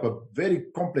barking up a very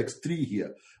complex tree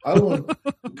here. I want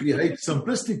to create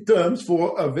simplistic terms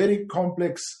for a very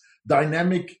complex,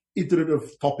 dynamic,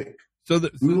 iterative topic.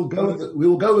 We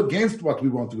will go against what we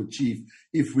want to achieve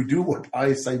if we do what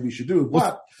I say we should do.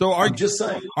 But I'm just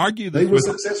saying, they were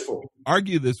successful.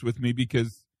 Argue this with me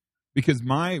because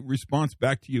my response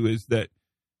back to you is that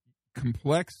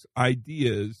complex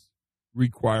ideas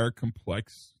require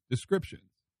complex descriptions.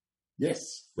 Yes.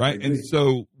 Right? And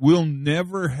so we'll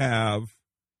never have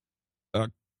a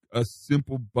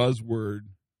simple buzzword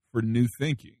for new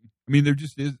thinking. I mean, there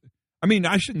just is. I mean,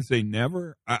 I shouldn't say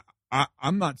never.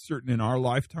 I'm not certain in our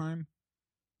lifetime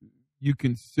you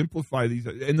can simplify these.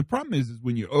 And the problem is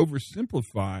when you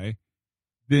oversimplify,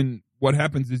 then what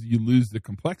happens is you lose the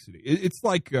complexity. It's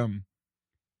like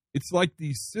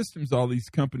these systems all these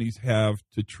companies have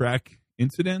to track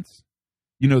incidents.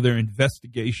 You know, their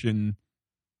investigation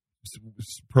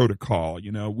protocol.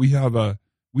 You know, we have a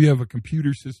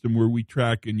computer system where we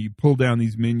track, and you pull down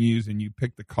these menus and you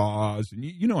pick the cause, and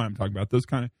you know what I'm talking about. Those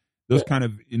kind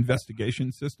of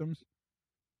investigation systems.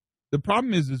 The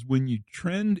problem is when you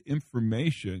trend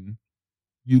information,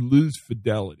 you lose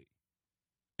fidelity.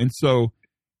 And so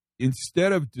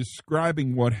instead of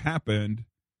describing what happened,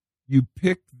 you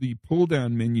pick the pull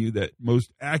down menu that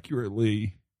most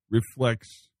accurately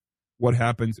reflects what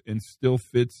happens and still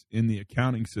fits in the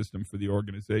accounting system for the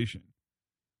organization.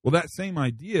 Well, that same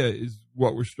idea is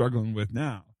what we're struggling with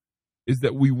now, is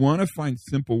that we want to find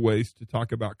simple ways to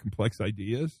talk about complex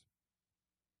ideas,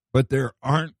 but there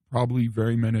aren't probably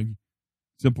very many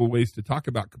simple ways to talk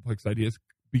about complex ideas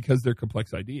because they're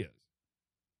complex ideas.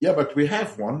 Yeah, but we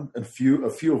have one, and a few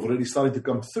have already started to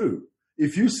come through.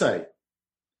 If you say,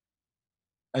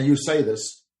 and you say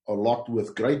this a lot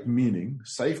with great meaning,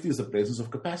 safety is the presence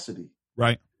of capacity.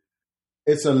 Right.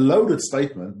 It's a loaded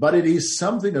statement, but it is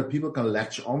something that people can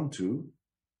latch onto,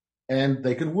 and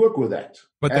they can work with that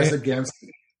against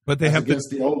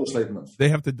the older statements. They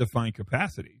have to define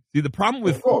capacity. See, the problem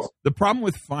with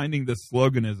finding the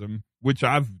sloganism, which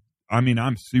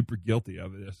I'm super guilty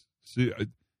of this.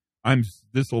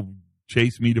 This will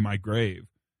chase me to my grave.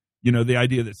 You know, the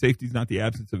idea that safety is not the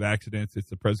absence of accidents, it's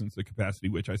the presence of capacity,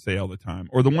 which I say all the time.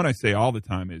 Or the one I say all the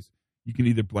time is, you can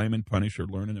either blame and punish or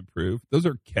learn and improve. Those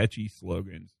are catchy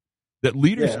slogans that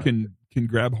leaders can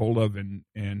grab hold of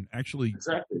and actually,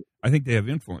 exactly. I think they have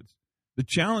influence. The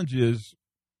challenge is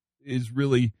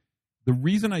really, the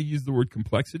reason I use the word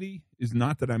complexity is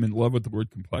not that I'm in love with the word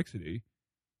complexity.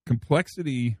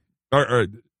 Or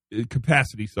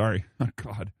capacity, sorry. Oh,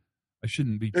 God, I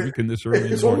shouldn't be drinking this early.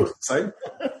 It's almost the same.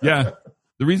 Yeah.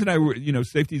 The reason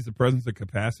safety is the presence of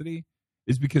capacity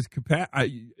is because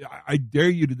I dare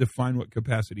you to define what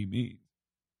capacity means.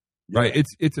 Right?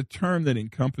 It's a term that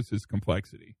encompasses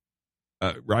complexity.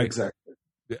 Right? Exactly.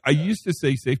 I used to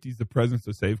say safety is the presence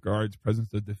of safeguards,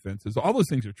 presence of defenses. All those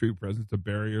things are true. Presence of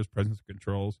barriers, presence of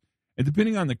controls. And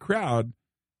depending on the crowd,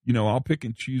 I'll pick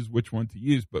and choose which one to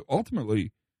use. But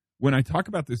ultimately, when I talk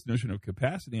about this notion of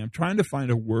capacity, I'm trying to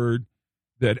find a word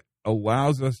that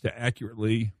allows us to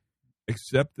accurately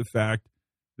accept the fact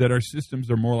that our systems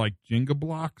are more like Jenga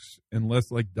blocks and less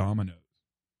like dominoes,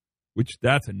 which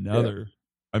that's another. Yeah.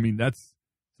 I mean,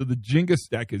 so the Jenga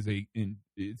stack is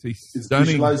it's stunning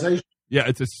visualization. Yeah,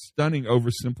 it's a stunning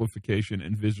oversimplification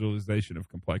and visualization of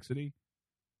complexity,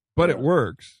 but it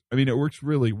works. I mean, it works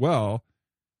really well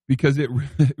because it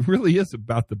really is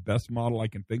about the best model I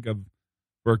can think of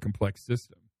for a complex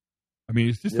system. I mean,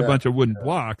 it's just a bunch of wooden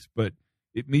blocks, but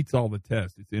it meets all the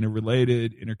tests. It's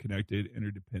interrelated, interconnected,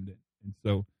 interdependent. And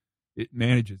so it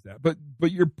manages that. But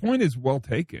your point is well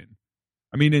taken.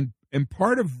 I mean, and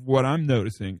part of what I'm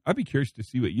noticing, I'd be curious to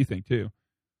see what you think too,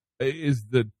 is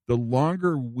that the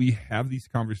longer we have these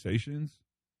conversations,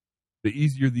 the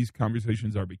easier these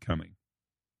conversations are becoming.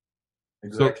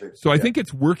 Exactly. So I think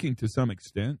it's working to some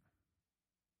extent.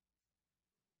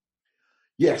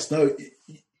 Yes. No.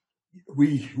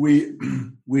 We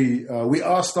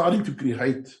are starting to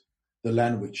create the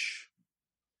language,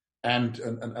 and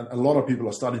a lot of people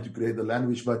are starting to create the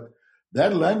language. But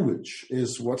that language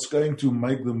is what's going to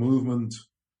make the movement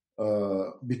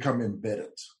become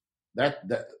embedded. That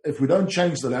if we don't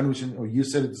change the language, or you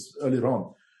said it earlier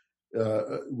on,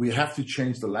 we have to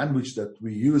change the language that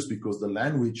we use, because the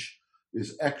language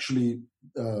is actually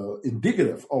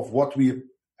indicative of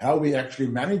how we actually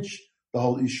manage the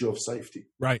whole issue of safety.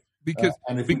 Right. Because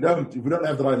and if we don't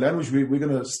have the right language, we're going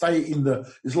to stay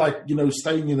it's like,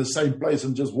 staying in the same place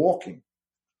and just walking.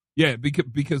 Yeah,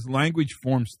 because language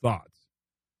forms thoughts.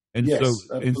 And yes,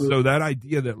 so that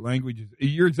idea that language is,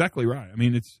 you're exactly right. I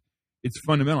mean, it's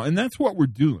fundamental, and that's what we're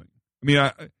doing. I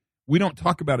mean, we don't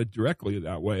talk about it directly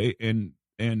that way, and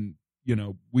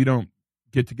we don't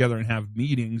get together and have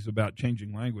meetings about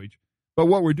changing language. But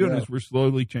what we're doing is we're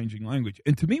slowly changing language.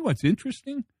 And to me, what's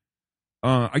interesting,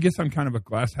 I guess I'm kind of a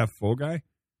glass half full guy,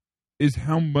 is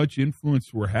how much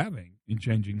influence we're having in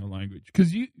changing the language.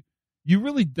 Because you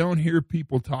really don't hear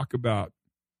people talk about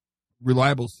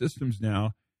reliable systems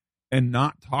now and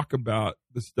not talk about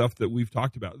the stuff that we've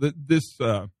talked about.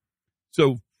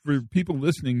 So for people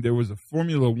listening, there was a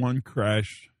Formula One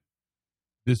crash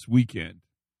this weekend,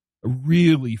 a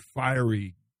really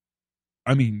fiery,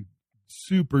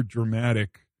 super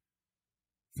dramatic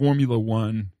Formula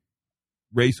One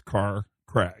race car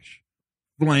crash,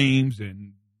 flames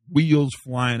and wheels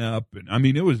flying up, and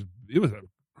it was a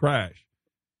crash.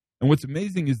 And what's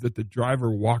amazing is that the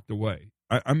driver walked away.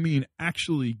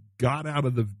 Actually got out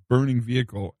of the burning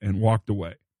vehicle and walked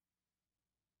away.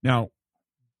 Now,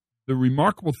 the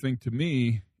remarkable thing to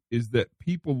me is that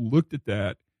people looked at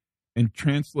that and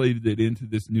translated it into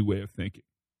this new way of thinking.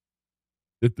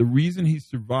 That the reason he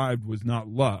survived was not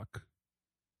luck.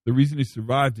 The reason he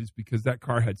survived is because that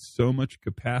car had so much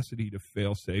capacity to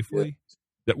fail safely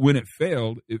that when it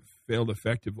failed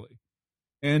effectively.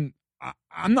 And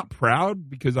I'm not proud,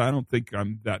 because I don't think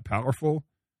I'm that powerful,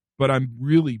 but I'm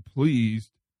really pleased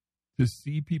to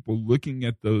see people looking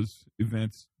at those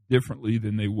events differently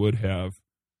than they would have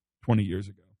 20 years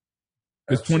ago.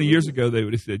 Because 20 years ago, they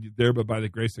would have said, there, but by the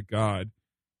grace of God,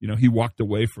 he walked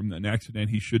away from an accident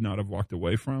he should not have walked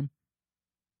away from.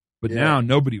 But now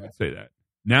nobody would say that.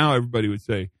 Now everybody would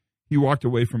say he walked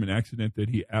away from an accident that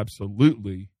he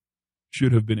absolutely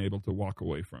should have been able to walk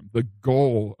away from. The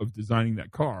goal of designing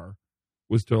that car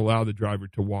was to allow the driver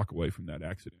to walk away from that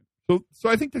accident. So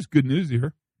I think there's good news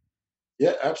here.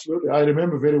 Yeah, absolutely. I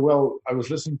remember very well, I was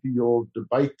listening to your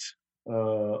debate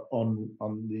on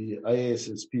the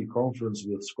ASSP conference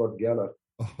with Scott Geller.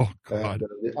 Oh, God. And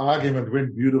the argument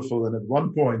went beautiful. And at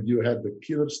one point, you had the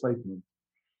killer statement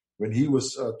when he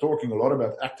was talking a lot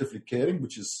about actively caring,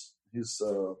 which is his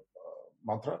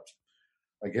mantra,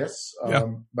 I guess.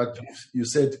 But you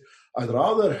said, I'd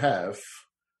rather have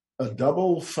a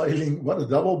double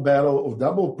barrel or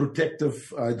double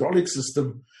protective hydraulic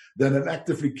system than an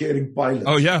actively caring pilot.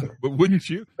 Oh, yeah. But wouldn't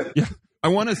you? Yeah. I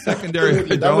want a secondary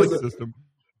hydraulic system.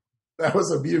 That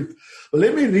was a beaut.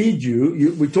 Let me read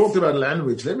you. We talked about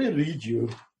language. Let me read you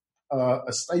a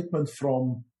statement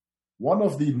from one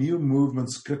of the new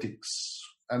movement's critics.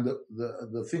 And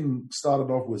the thing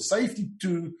started off with, safety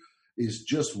too is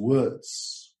just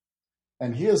words.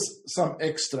 And here's some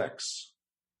extracts.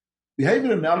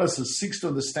 Behavior analysis seeks to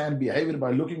understand behavior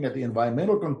by looking at the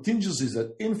environmental contingencies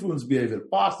that influence behavior,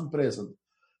 past and present.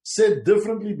 Said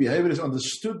differently, behavior is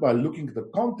understood by looking at the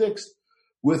context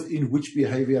within which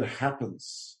behavior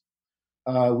happens.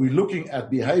 We're looking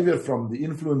at behavior from the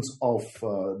influence of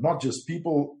not just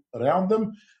people around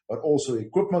them, but also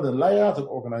equipment and layout and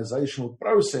organizational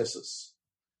processes.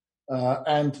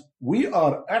 And we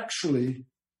are actually,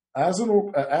 as a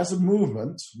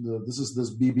movement,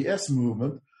 this BBS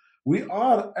movement, we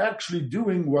are actually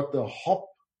doing what the HOP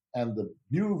and the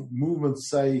new movements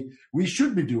say we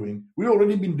should be doing. We've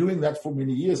already been doing that for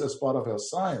many years as part of our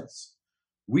science.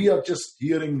 We are just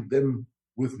hearing them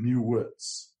with new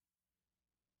words.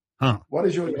 What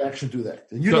is your reaction to that?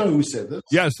 And you know who said this.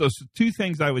 Yeah, so two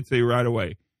things I would say right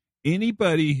away.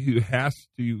 Anybody who has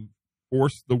to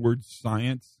force the word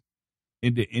science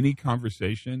into any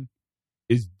conversation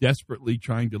is desperately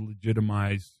trying to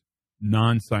legitimize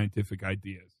non-scientific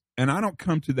ideas. And I don't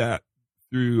come to that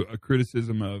through a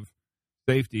criticism of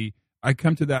safety. I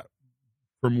come to that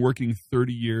from working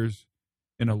 30 years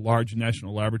in a large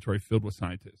national laboratory filled with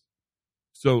scientists.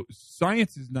 So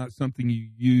science is not something you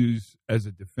use as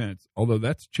a defense, although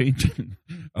that's changing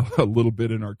a little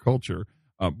bit in our culture.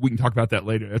 We can talk about that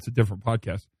later. That's a different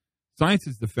podcast. Science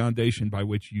is the foundation by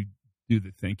which you do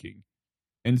the thinking.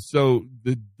 And so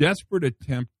the desperate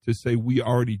attempt to say we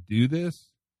already do this,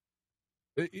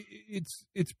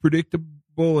 it's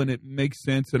predictable and it makes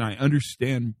sense, and I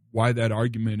understand why that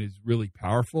argument is really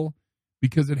powerful,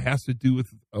 because it has to do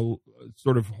with a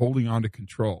sort of holding on to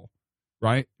control,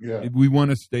 right? Yeah. We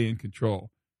want to stay in control.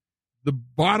 The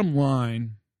bottom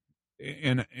line,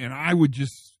 and I would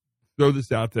just throw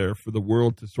this out there for the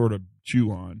world to sort of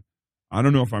chew on. I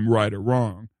don't know if I'm right or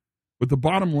wrong, but the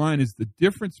bottom line is the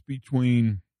difference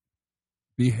between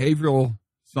behavioral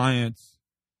science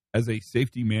as a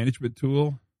safety management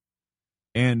tool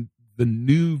and the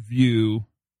new view,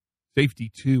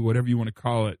 safety 2, whatever you want to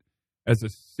call it, as a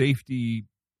safety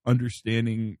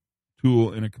understanding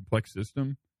tool in a complex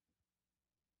system,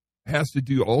 has to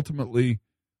do ultimately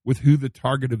with who the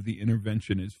target of the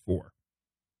intervention is for.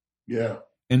 Yeah.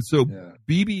 And so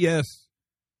BBS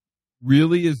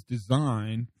really is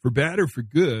designed, for bad or for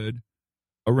good,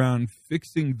 around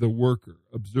fixing the worker,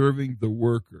 observing the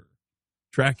worker,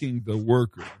 tracking the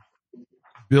worker,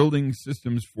 building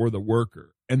systems for the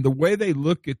worker. And the way they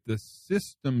look at the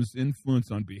system's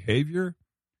influence on behavior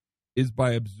is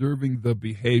by observing the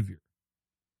behavior.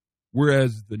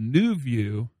 Whereas the new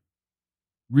view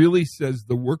really says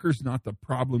the worker's not the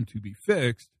problem to be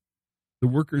fixed, the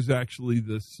worker's actually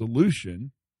the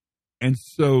solution. And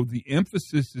so the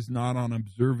emphasis is not on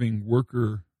observing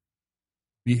worker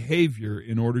behavior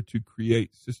in order to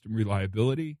create system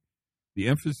reliability. The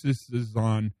emphasis is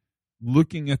on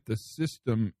looking at the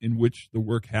system in which the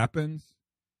work happens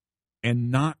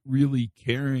and not really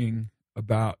caring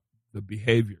about the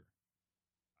behavior,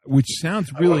 which sounds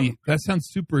that sounds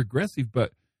super aggressive,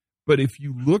 but if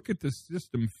you look at the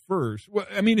system first, well,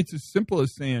 I mean, it's as simple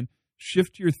as saying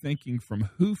shift your thinking from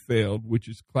who failed, which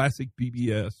is classic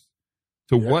BBS,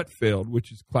 to what failed,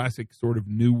 which is classic sort of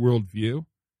new world view.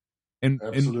 And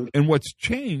what's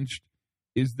changed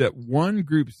is that one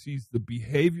group sees the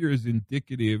behavior as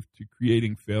indicative to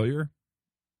creating failure,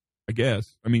 I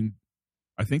guess. I mean,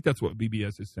 I think that's what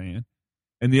BBS is saying.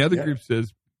 And the other group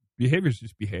says behavior is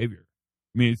just behavior.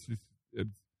 I mean, it's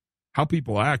how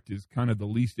people act is kind of the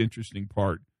least interesting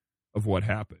part of what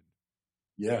happened.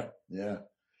 Yeah, yeah.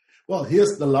 Well,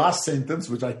 here's the last sentence,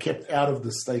 which I kept out of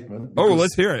the statement. Oh,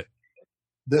 let's hear it.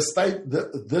 This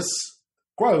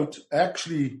quote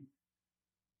actually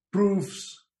proves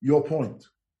your point.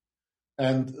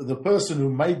 And the person who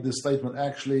made this statement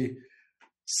actually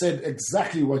said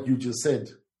exactly what you just said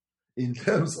in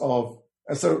terms of,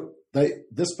 and so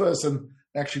this person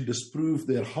actually disproved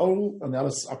their whole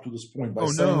analysis up to this point by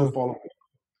saying the following.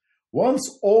 Once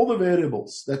all the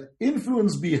variables that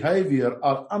influence behavior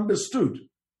are understood,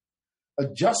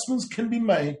 adjustments can be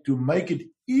made to make it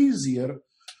easier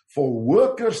for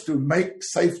workers to make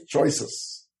safe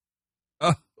choices.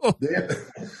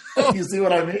 You see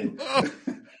what I mean?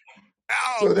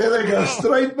 So there they go,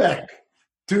 straight back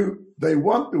to they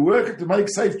want the worker to make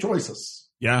safe choices.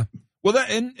 Yeah. Well, that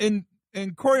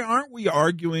and Corey, aren't we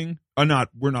arguing?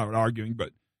 We're not arguing,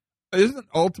 but isn't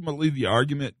ultimately the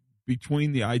argument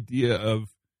between the idea of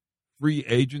free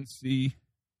agency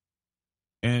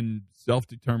and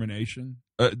self-determination?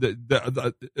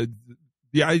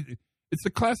 It's a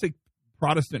classic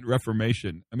Protestant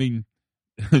Reformation. I mean,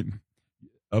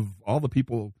 of all the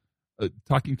people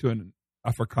talking to an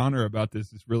Afrikaner about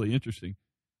this is really interesting.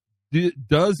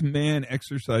 Does man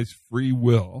exercise free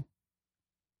will,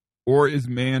 or is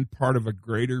man part of a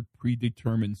greater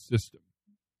predetermined system?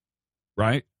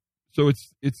 Right? So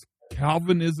it's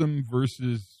Calvinism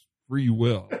versus free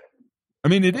will. I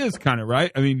mean, it is kind of,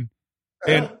 right? I mean,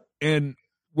 and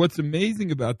what's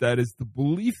amazing about that is the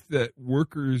belief that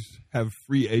workers have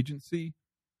free agency,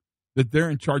 that they're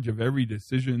in charge of every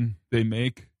decision they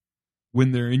make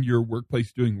when they're in your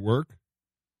workplace doing work.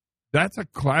 That's a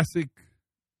classic.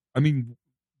 I mean,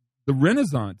 the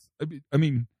Renaissance. I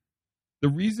mean, the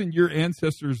reason your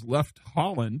ancestors left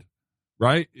Holland,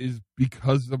 right, is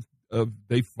because of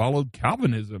they followed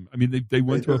Calvinism. I mean, they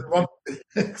went to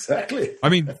exactly. I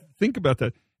mean, think about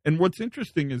that. And what's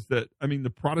interesting is that, I mean, the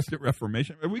Protestant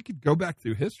Reformation, we could go back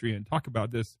through history and talk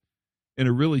about this in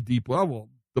a really deep level.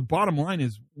 The bottom line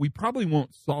is we probably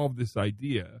won't solve this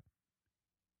idea,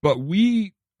 but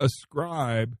we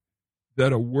ascribe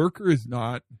that a worker is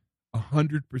not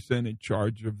 100% in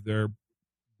charge of their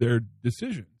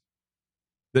decisions.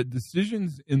 That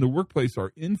decisions in the workplace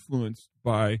are influenced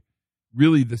by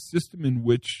really the system in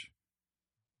which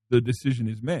the decision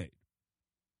is made.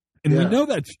 And we know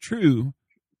that's true.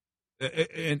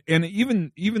 And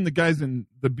even the guys in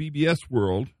the BBS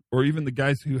world, or even the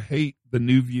guys who hate the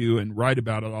New View and write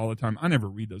about it all the time. I never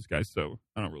read those guys, so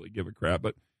I don't really give a crap.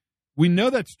 But we know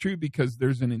that's true because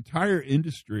there's an entire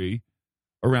industry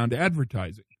around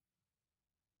advertising,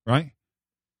 right?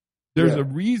 There's a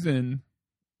reason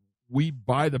we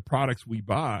buy the products we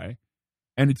buy,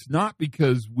 and it's not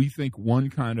because we think one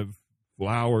kind of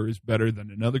flour is better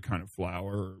than another kind of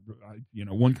flour, or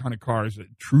one kind of car is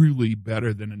truly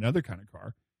better than another kind of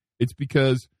car. It's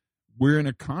because we're in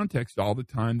a context all the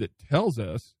time that tells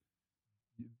us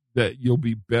that you'll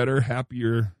be better,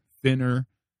 happier, thinner.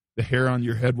 The hair on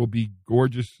your head will be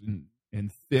gorgeous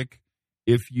and thick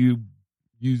if you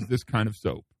use this kind of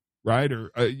soap, right?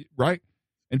 Or right?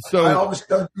 And so I obviously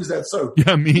don't use that soap.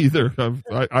 Yeah, me either.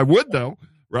 I would though,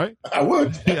 right? I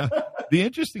would. Yeah. The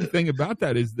interesting thing about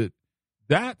that is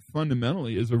that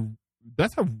fundamentally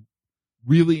that's a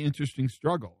really interesting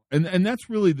struggle, and that's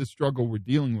really the struggle we're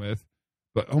dealing with.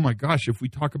 But oh my gosh, if we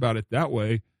talk about it that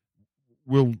way,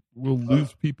 we'll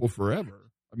lose people forever.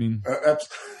 I mean,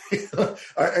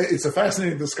 it's a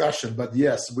fascinating discussion, but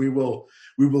yes, we will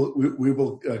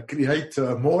create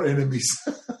more enemies.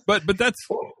 but that's,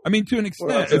 I mean, to an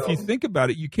extent, if you think about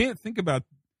it, you can't think about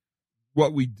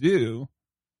what we do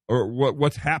or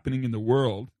what's happening in the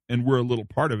world, and we're a little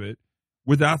part of it,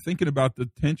 without thinking about the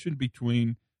tension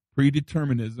between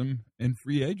predeterminism and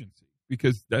free agency,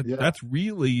 because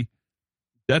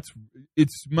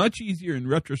it's much easier in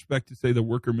retrospect to say the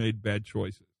worker made bad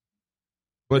choices.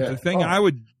 But the thing I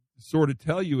would sort of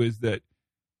tell you is that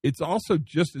it's also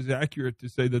just as accurate to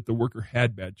say that the worker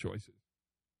had bad choices.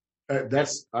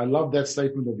 I love that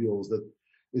statement of yours, that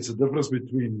it's a difference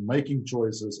between making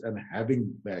choices and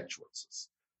having bad choices.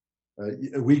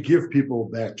 We give people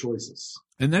bad choices.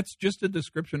 And that's just a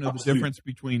description of the difference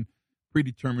between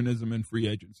predeterminism and free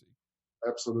agency.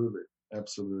 Absolutely.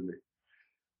 Absolutely.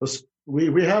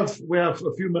 We have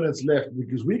a few minutes left,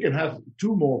 because we can have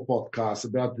 2 more podcasts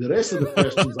about the rest of the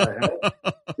questions I have,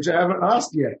 which I haven't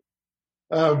asked yet.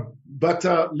 But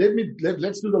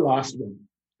let's do the last one.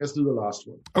 Let's do the last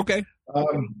one. Okay.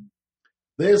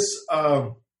 There's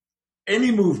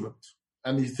any movement,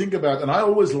 and you think about, and I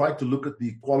always like to look at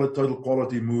the total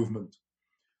quality movement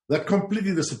that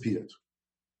completely disappeared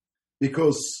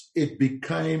because it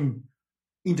became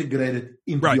integrated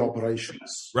into the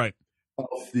operations. Right.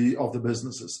 Of the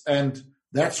businesses, and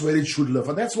that's where it should live,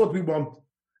 and that's what we want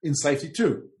in safety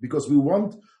too, because we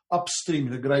want upstream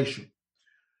integration.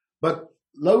 But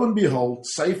lo and behold,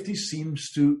 safety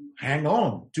seems to hang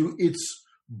on to its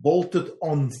bolted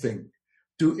on thing,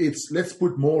 to its let's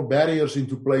put more barriers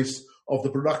into place of the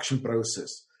production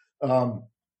process.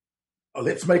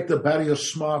 Let's make the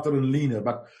barriers smarter and leaner,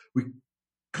 but we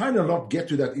kind of not get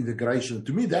to that integration.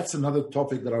 To me, that's another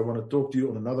topic that I want to talk to you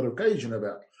on another occasion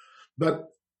about. But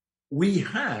we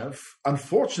have,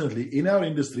 unfortunately, in our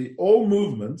industry, all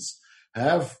movements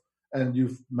have, and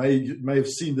you may have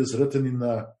seen this written in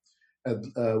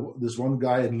this one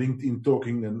guy in LinkedIn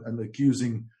talking and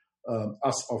accusing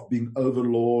us of being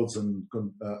overlords and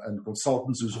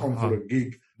consultants who's on for a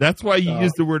gig. That's why you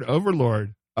use the word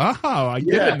overlord. Oh, I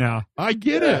get it now. I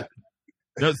get it.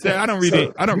 No, say, I don't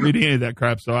read any of that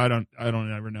crap, so I don't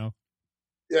ever know.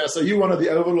 Yeah, so you're one of the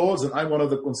overlords, and I'm one of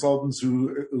the consultants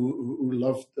who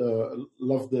love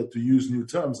to use new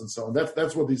terms and so on.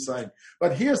 That's what he's saying.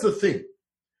 But here's the thing: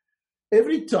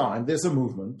 every time there's a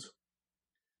movement,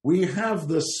 we have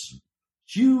this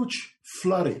huge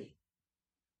flurry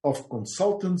of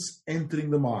consultants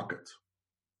entering the market,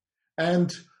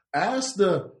 and as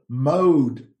the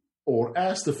mode or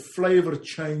as the flavor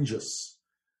changes,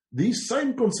 these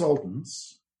same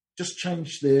consultants just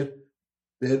change their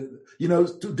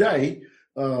today,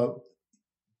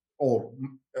 or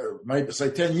maybe say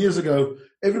 10 years ago,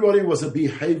 everybody was a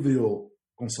behavioral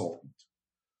consultant.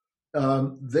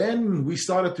 Then we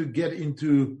started to get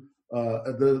into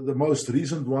the most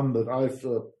recent one that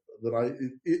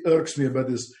it irks me a bit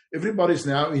is everybody's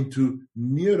now into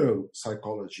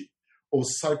neuropsychology or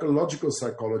psychological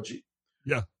psychology.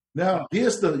 Yeah. Now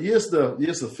here's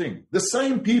the thing: the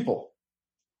same people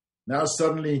now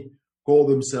suddenly call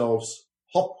themselves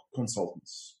HOP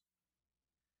consultants.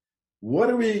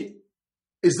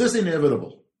 Is this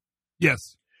inevitable?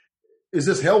 Yes. Is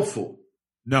this helpful?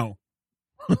 No.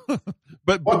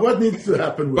 but what needs to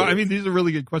happen? I mean, these are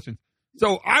really good questions.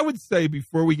 So I would say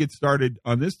before we get started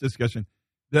on this discussion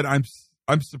that I'm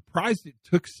surprised it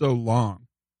took so long.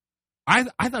 I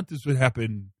thought this would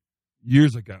happen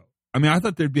years ago. I mean, I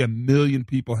thought there'd be 1 million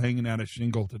people hanging out a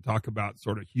shingle to talk about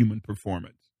sort of human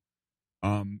performance.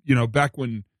 Back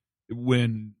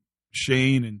when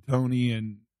Shane and Tony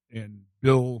and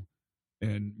Bill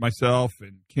and myself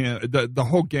and Ken, the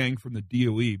whole gang from the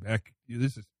DOE back,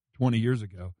 this is 20 years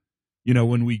ago, you know,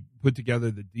 when we put together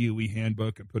the DOE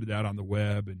handbook and put it out on the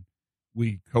web, and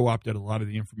we co-opted a lot of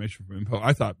the information from Info.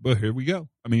 I thought, well, here we go.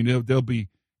 I mean,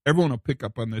 everyone will pick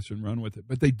up on this and run with it,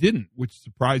 but they didn't, which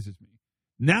surprises me.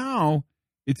 Now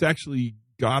it's actually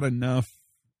got enough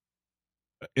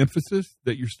emphasis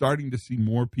that you're starting to see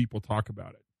more people talk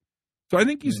about it. So I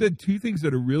think you said two things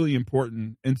that are really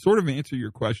important and sort of answer your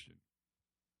question.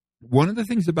 One of the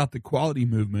things about the quality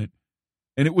movement,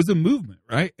 and it was a movement,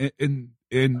 right? And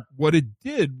what it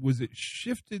did was it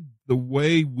shifted the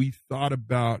way we thought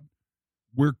about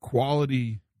where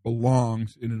quality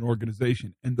belongs in an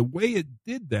organization. And the way it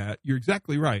did that, you're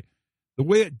exactly right. The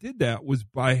way it did that was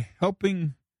by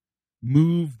helping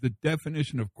move the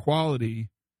definition of quality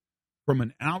from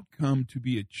an outcome to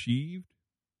be achieved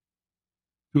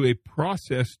to a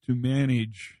process to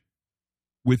manage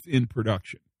within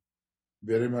production.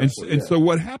 Very much And so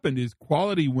what happened is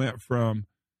quality went from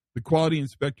the quality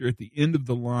inspector at the end of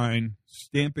the line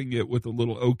stamping it with a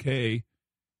little okay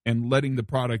and letting the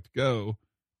product go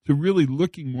to really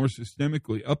looking more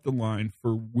systemically up the line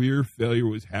for where failure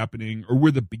was happening or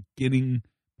where the beginning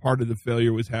part of the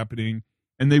failure was happening.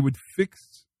 And they would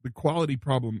fix the quality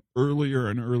problem earlier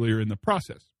and earlier in the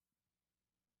process.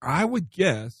 I would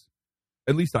guess,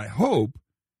 at least I hope,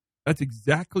 that's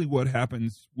exactly what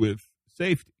happens with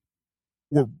safety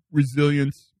or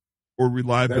resilience or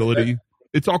reliability.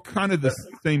 It's all kind of the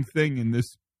same thing in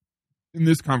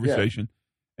this conversation.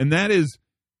 Yeah. And that is,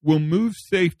 we'll move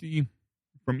safety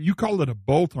from, you call it a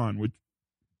bolt-on,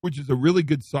 which is a really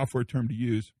good software term to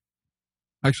use.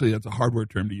 Actually, that's a hardware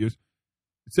term to use.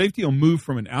 Safety will move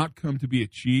from an outcome to be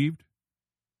achieved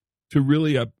to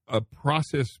really a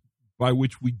process by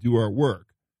which we do our work.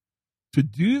 To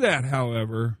do that,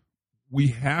 however, we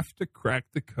have to crack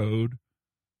the code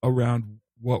around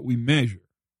what we measure.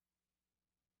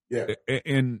 Yeah.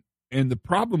 And the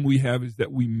problem we have is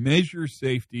that we measure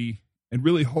safety and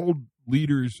really hold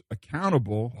leaders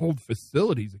accountable, hold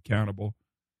facilities accountable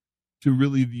to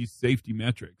really these safety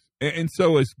metrics. And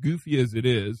so as goofy as it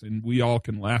is, and we all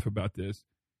can laugh about this,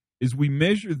 is we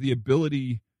measure the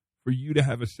ability for you to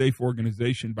have a safe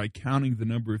organization by counting the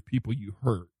number of people you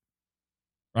hurt.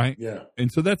 Right? Yeah.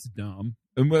 And so that's dumb.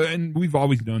 And we've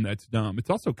always known that's dumb. It's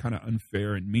also kind of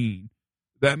unfair and mean.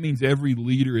 That means every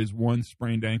leader is one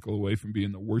sprained ankle away from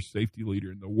being the worst safety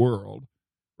leader in the world.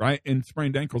 Right? And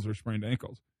sprained ankles are sprained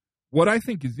ankles. What I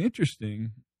think is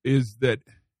interesting is that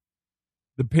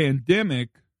the pandemic,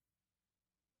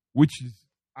 which is,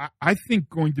 I think,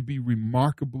 going to be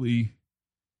remarkably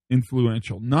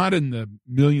influential, not in the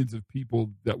millions of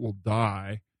people that will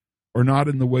die or not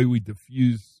in the way we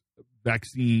diffuse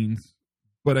vaccines,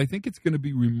 but I think it's going to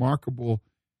be remarkable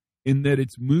in that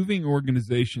it's moving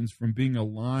organizations from being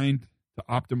aligned to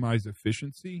optimize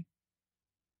efficiency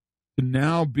to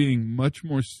now being much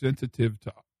more sensitive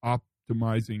to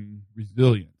optimizing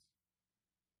resilience.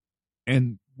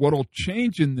 And what'll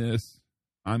change in this,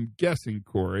 I'm guessing,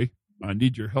 Corey, I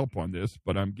need your help on this,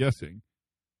 but I'm guessing,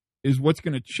 is what's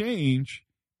going to change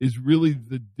is really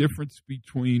the difference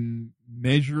between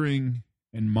measuring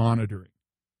and monitoring,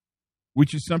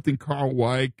 which is something Carl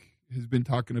Weick has been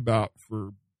talking about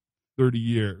for 30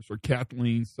 years, or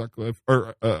Kathleen Sutcliffe,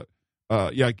 or the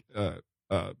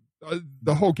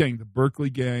whole gang, the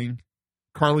Berkeley gang,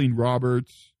 Carlene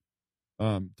Roberts,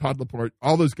 Todd Laporte,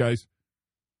 all those guys.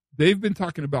 They've been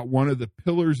talking about one of the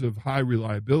pillars of high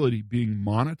reliability being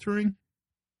monitoring.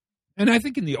 And I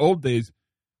think in the old days,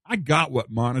 I got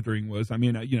what monitoring was. I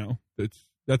mean,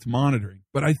 that's monitoring.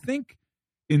 But I think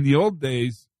in the old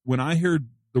days, when I heard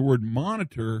the word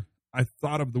monitor, I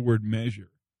thought of the word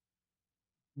measure.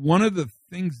 One of the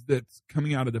things that's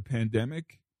coming out of the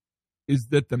pandemic is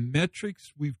that the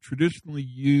metrics we've traditionally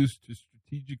used to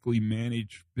strategically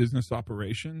manage business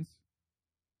operations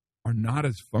are not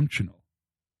as functional.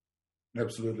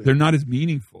 Absolutely. They're not as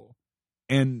meaningful.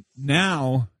 And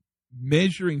now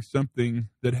measuring something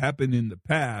that happened in the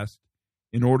past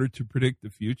in order to predict the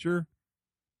future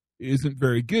isn't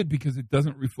very good because it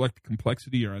doesn't reflect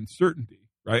complexity or uncertainty,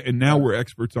 right? And now we're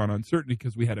experts on uncertainty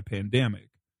because we had a pandemic.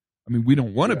 I mean, we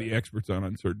don't want to be experts on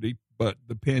uncertainty, but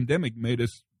the pandemic made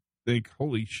us think,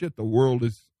 holy shit, the world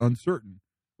is uncertain,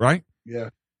 right? Yeah.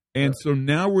 And so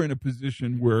now we're in a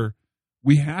position where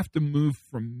we have to move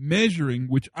from measuring,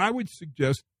 which I would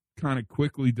suggest kind of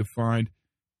quickly defined,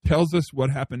 tells us what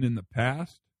happened in the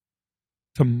past,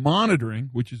 to monitoring,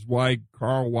 which is why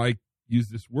Carl Weick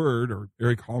used this word, or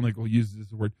Eric Hollnagel uses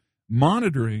this word,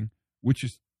 monitoring, which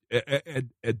is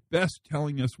at best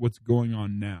telling us what's going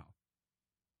on now.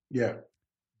 Yeah.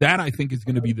 That, I think, is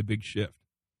going to be the big shift.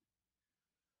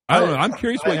 I don't know. I'm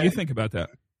curious what you think about that.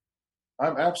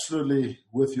 I'm absolutely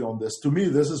with you on this. To me,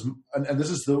 this is, and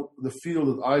this is the field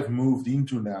that I've moved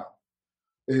into now,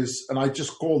 is, and I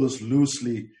just call this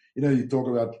loosely, you talk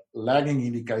about lagging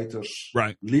indicators,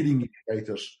 right, leading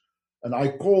indicators, and I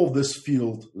call this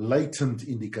field latent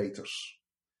indicators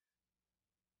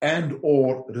and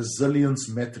or resilience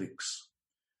metrics.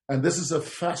 And this is a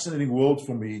fascinating world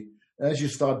for me as you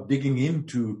start digging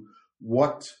into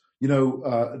what,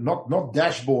 not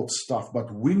dashboard stuff,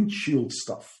 but windshield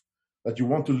stuff that you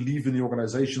want to leave in the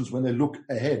organizations when they look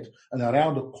ahead and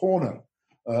around the corner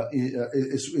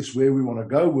is where we want to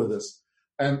go with this.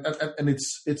 And it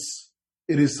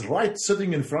is right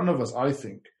sitting in front of us, I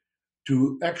think,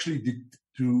 to actually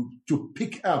to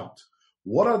pick out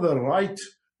what are the right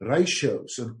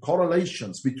ratios and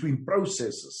correlations between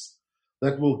processes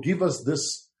that will give us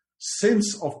this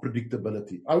sense of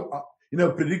predictability.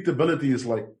 Predictability is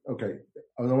like, okay,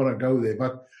 I don't want to go there,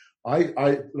 but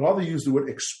I rather use the word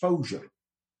exposure.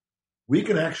 We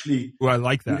can actually, I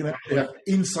like that. We can actually have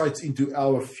insights into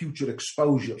our future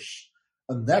exposures,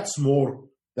 and that's more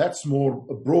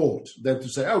broad than to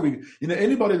say,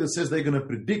 anybody that says they're going to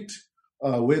predict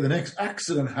where the next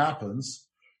accident happens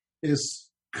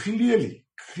is clearly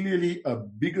a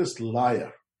biggest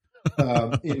liar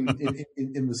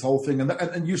in this whole thing.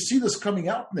 And you see this coming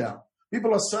out now.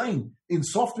 People are saying in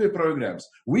software programs,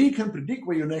 we can predict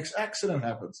where your next accident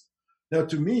happens. Now,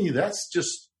 to me, that's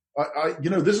just,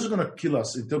 this is going to kill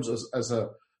us in terms of as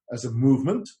a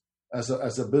movement, as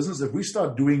a business, if we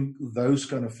start doing those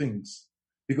kind of things,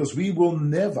 because we will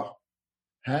never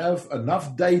have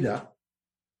enough data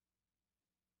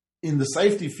in the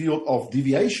safety field of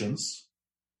deviations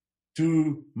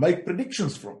to make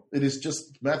predictions from. It is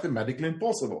just mathematically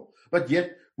impossible. But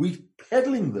yet we're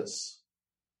peddling this.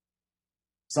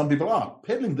 Some people are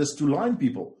peddling this to line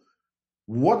people.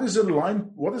 What is a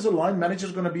line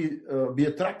manager going to be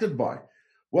attracted by?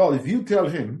 Well, if you tell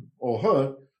him or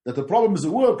her that the problem is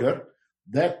a worker,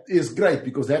 that is great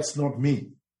because that's not me.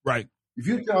 Right. If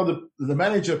you tell the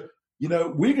manager,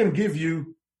 we can give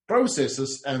you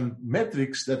processes and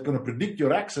metrics that are going to predict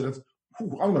your accidents, I'm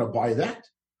going to buy that.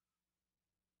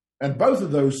 And both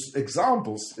of those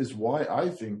examples is why I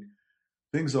think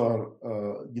things are,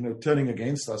 turning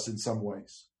against us in some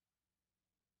ways.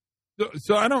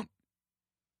 So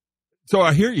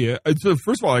I hear you. So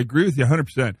first of all, I agree with you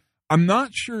 100%. I'm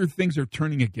not sure things are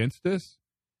turning against us.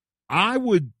 I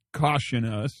would caution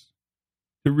us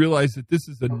to realize that this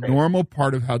is a normal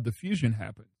part of how diffusion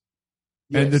happens.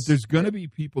 Yes. And that there's going to be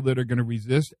people that are going to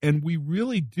resist. And we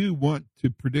really do want to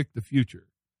predict the future.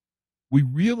 We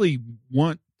really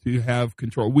want to have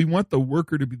control. We want the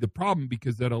worker to be the problem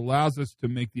because that allows us to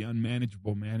make the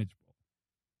unmanageable manageable.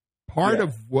 Part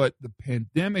of what the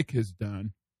pandemic has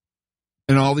done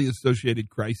and all the associated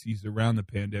crises around the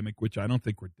pandemic, which I don't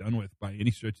think we're done with by any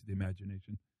stretch of the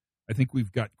imagination. I think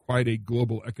we've got quite a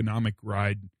global economic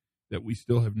ride that we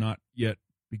still have not yet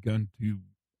begun to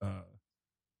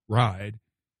ride.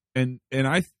 And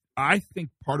I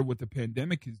think part of what the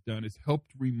pandemic has done is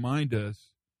helped remind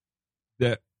us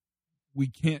that we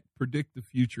can't predict the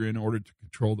future in order to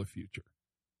control the future.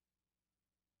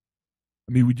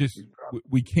 I mean,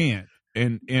 we can't.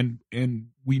 And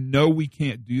we know we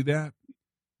can't do that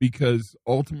because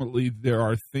ultimately there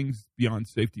are things beyond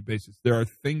safety basis. There are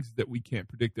things that we can't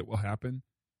predict that will happen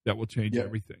that will change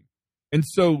everything. And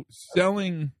so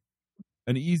selling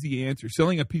an easy answer,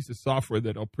 selling a piece of software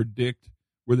that'll predict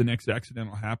where the next accident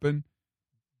will happen,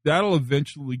 that'll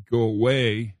eventually go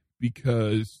away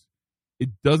because it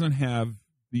doesn't have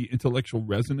the intellectual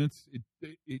resonance.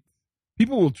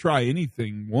 People will try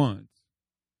anything once,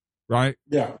 right?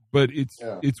 Yeah. But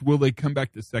it's will they come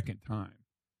back the second time?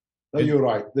 No, you're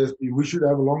right. We should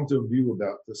have a long-term view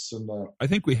about this. And I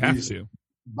think we have to.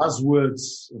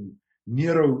 Buzzwords and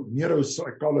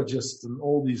neuropsychologists and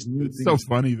all these new things. So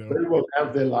funny though. They will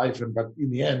have their life, but in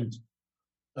the end,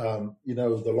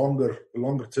 the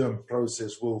longer term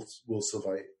process will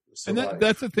survive. And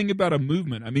that's the thing about a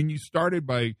movement. I mean, you started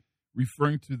by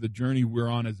referring to the journey we're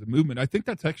on as a movement. I think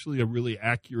that's actually a really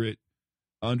accurate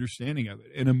understanding of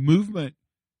it. And a movement,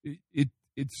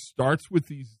 it starts with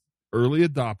these early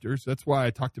adopters. That's why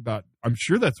I talked about, I'm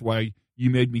sure that's why you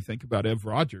made me think about Ev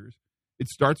Rogers. It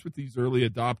starts with these early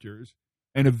adopters,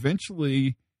 and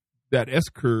eventually that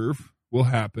S-curve will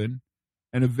happen,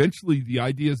 and eventually the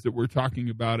ideas that we're talking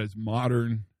about as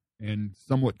modern and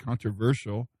somewhat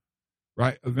controversial,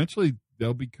 right, eventually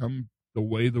they'll become the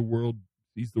way the world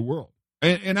sees the world.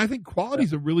 And I think quality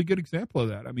is a really good example of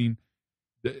that. I mean,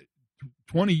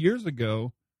 20 years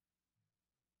ago,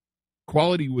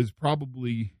 quality was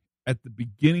probably at the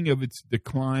beginning of its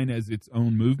decline as its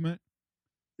own movement.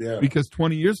 Yeah. Because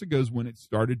 20 years ago is when it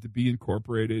started to be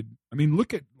incorporated. I mean,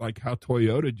 look at like how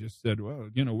Toyota just said, well,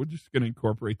 we're just going to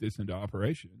incorporate this into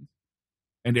operations.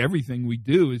 And everything we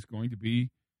do is going to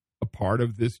be a part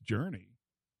of this journey.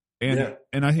 And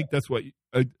I think that's what,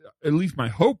 at least my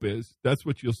hope is, that's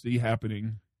what you'll see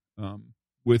happening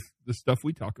with the stuff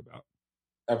we talk about.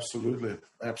 Absolutely.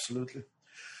 Absolutely.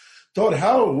 Todd,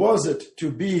 how was it to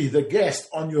be the guest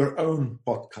on your own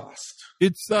podcast?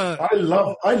 It's I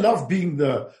love being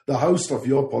the host of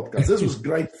your podcast. This was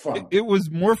great fun. It was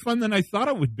more fun than I thought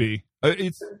it would be.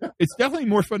 It's definitely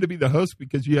more fun to be the host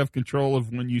because you have control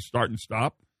of when you start and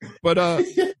stop. But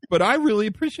I really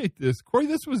appreciate this, Corey.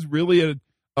 This was really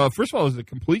first of all, it was a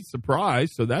complete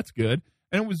surprise, so that's good,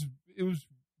 and it was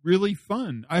really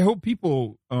fun. I hope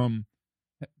people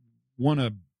want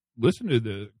to listen to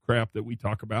the crap that we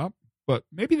talk about. But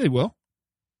maybe they will.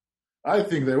 I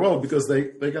think they will because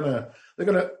they're gonna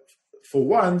for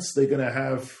once they're gonna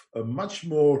have a much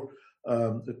more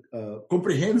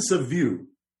comprehensive view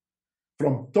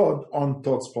from Todd on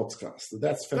Todd's podcast.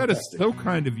 That's fantastic. That is so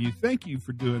kind of you. Thank you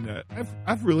for doing that.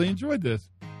 I've really enjoyed this.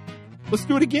 Let's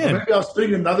do it again. Maybe I'll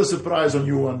bring another surprise on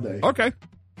you one day. Okay.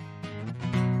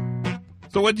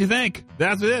 So what'd you think?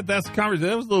 That's it. That's the conversation.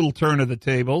 That was a little turn of the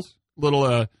tables.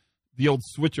 Little the old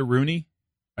switcheroony,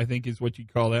 I think is what you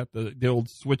call that, the old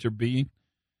switcher bee.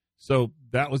 So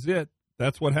that was it.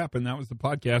 That's what happened. That was the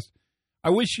podcast. I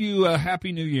wish you a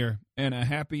happy New Year and a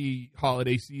happy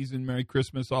holiday season, Merry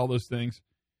Christmas, all those things.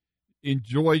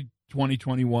 Enjoy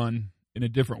 2021 in a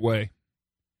different way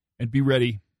and be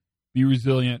ready, be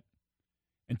resilient,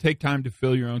 and take time to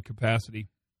fill your own capacity.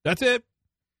 That's it.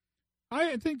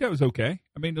 I think that was okay.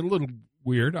 I mean, a little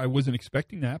weird. I wasn't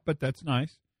expecting that, but that's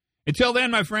nice. Until then,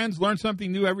 my friends, learn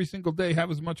something new every single day. Have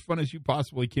as much fun as you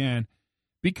possibly can.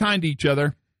 Be kind to each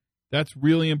other. That's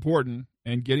really important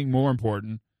and getting more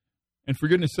important. And for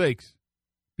goodness sakes,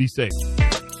 be safe.